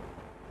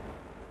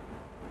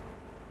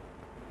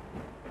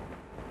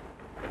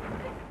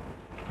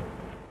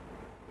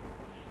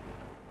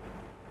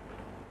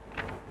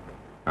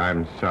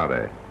 I'm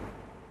sorry.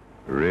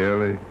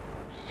 Really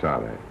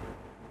sorry.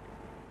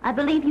 I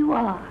believe you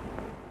are,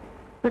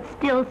 but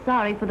still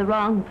sorry for the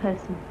wrong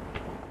person.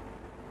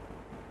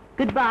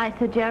 Goodbye,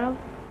 Sir Gerald.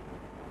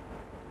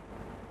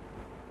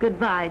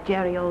 Goodbye,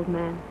 Jerry, old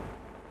man.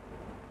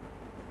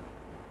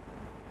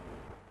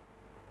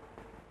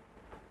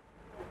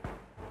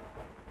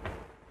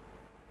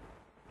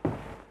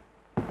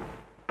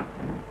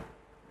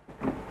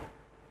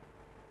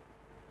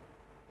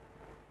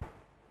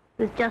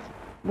 There's just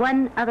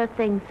one other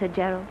thing, Sir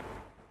Gerald.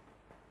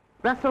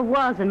 Russell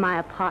was in my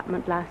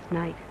apartment last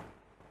night.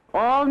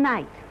 All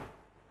night.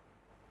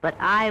 But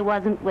I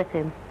wasn't with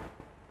him.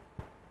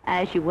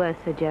 As you were,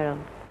 Sir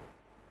Gerald.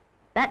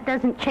 That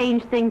doesn't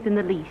change things in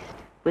the least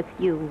with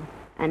you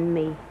and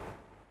me.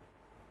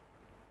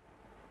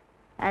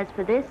 As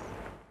for this,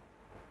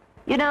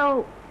 you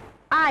know,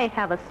 I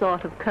have a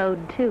sort of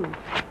code, too.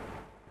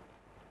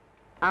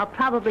 I'll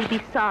probably be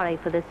sorry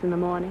for this in the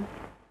morning.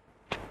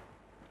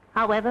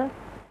 However,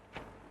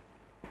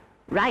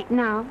 right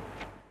now,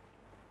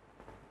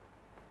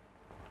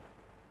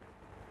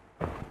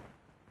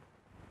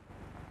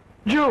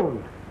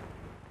 June!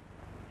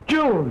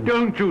 June!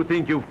 Don't you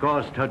think you've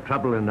caused her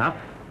trouble enough?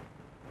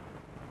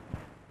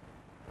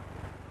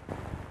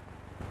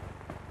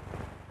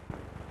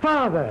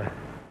 Father!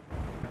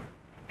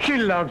 She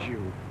loves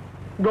you.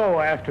 Go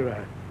after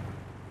her.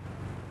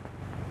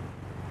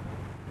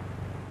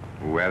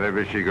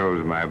 Wherever she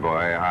goes, my boy,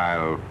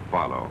 I'll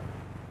follow.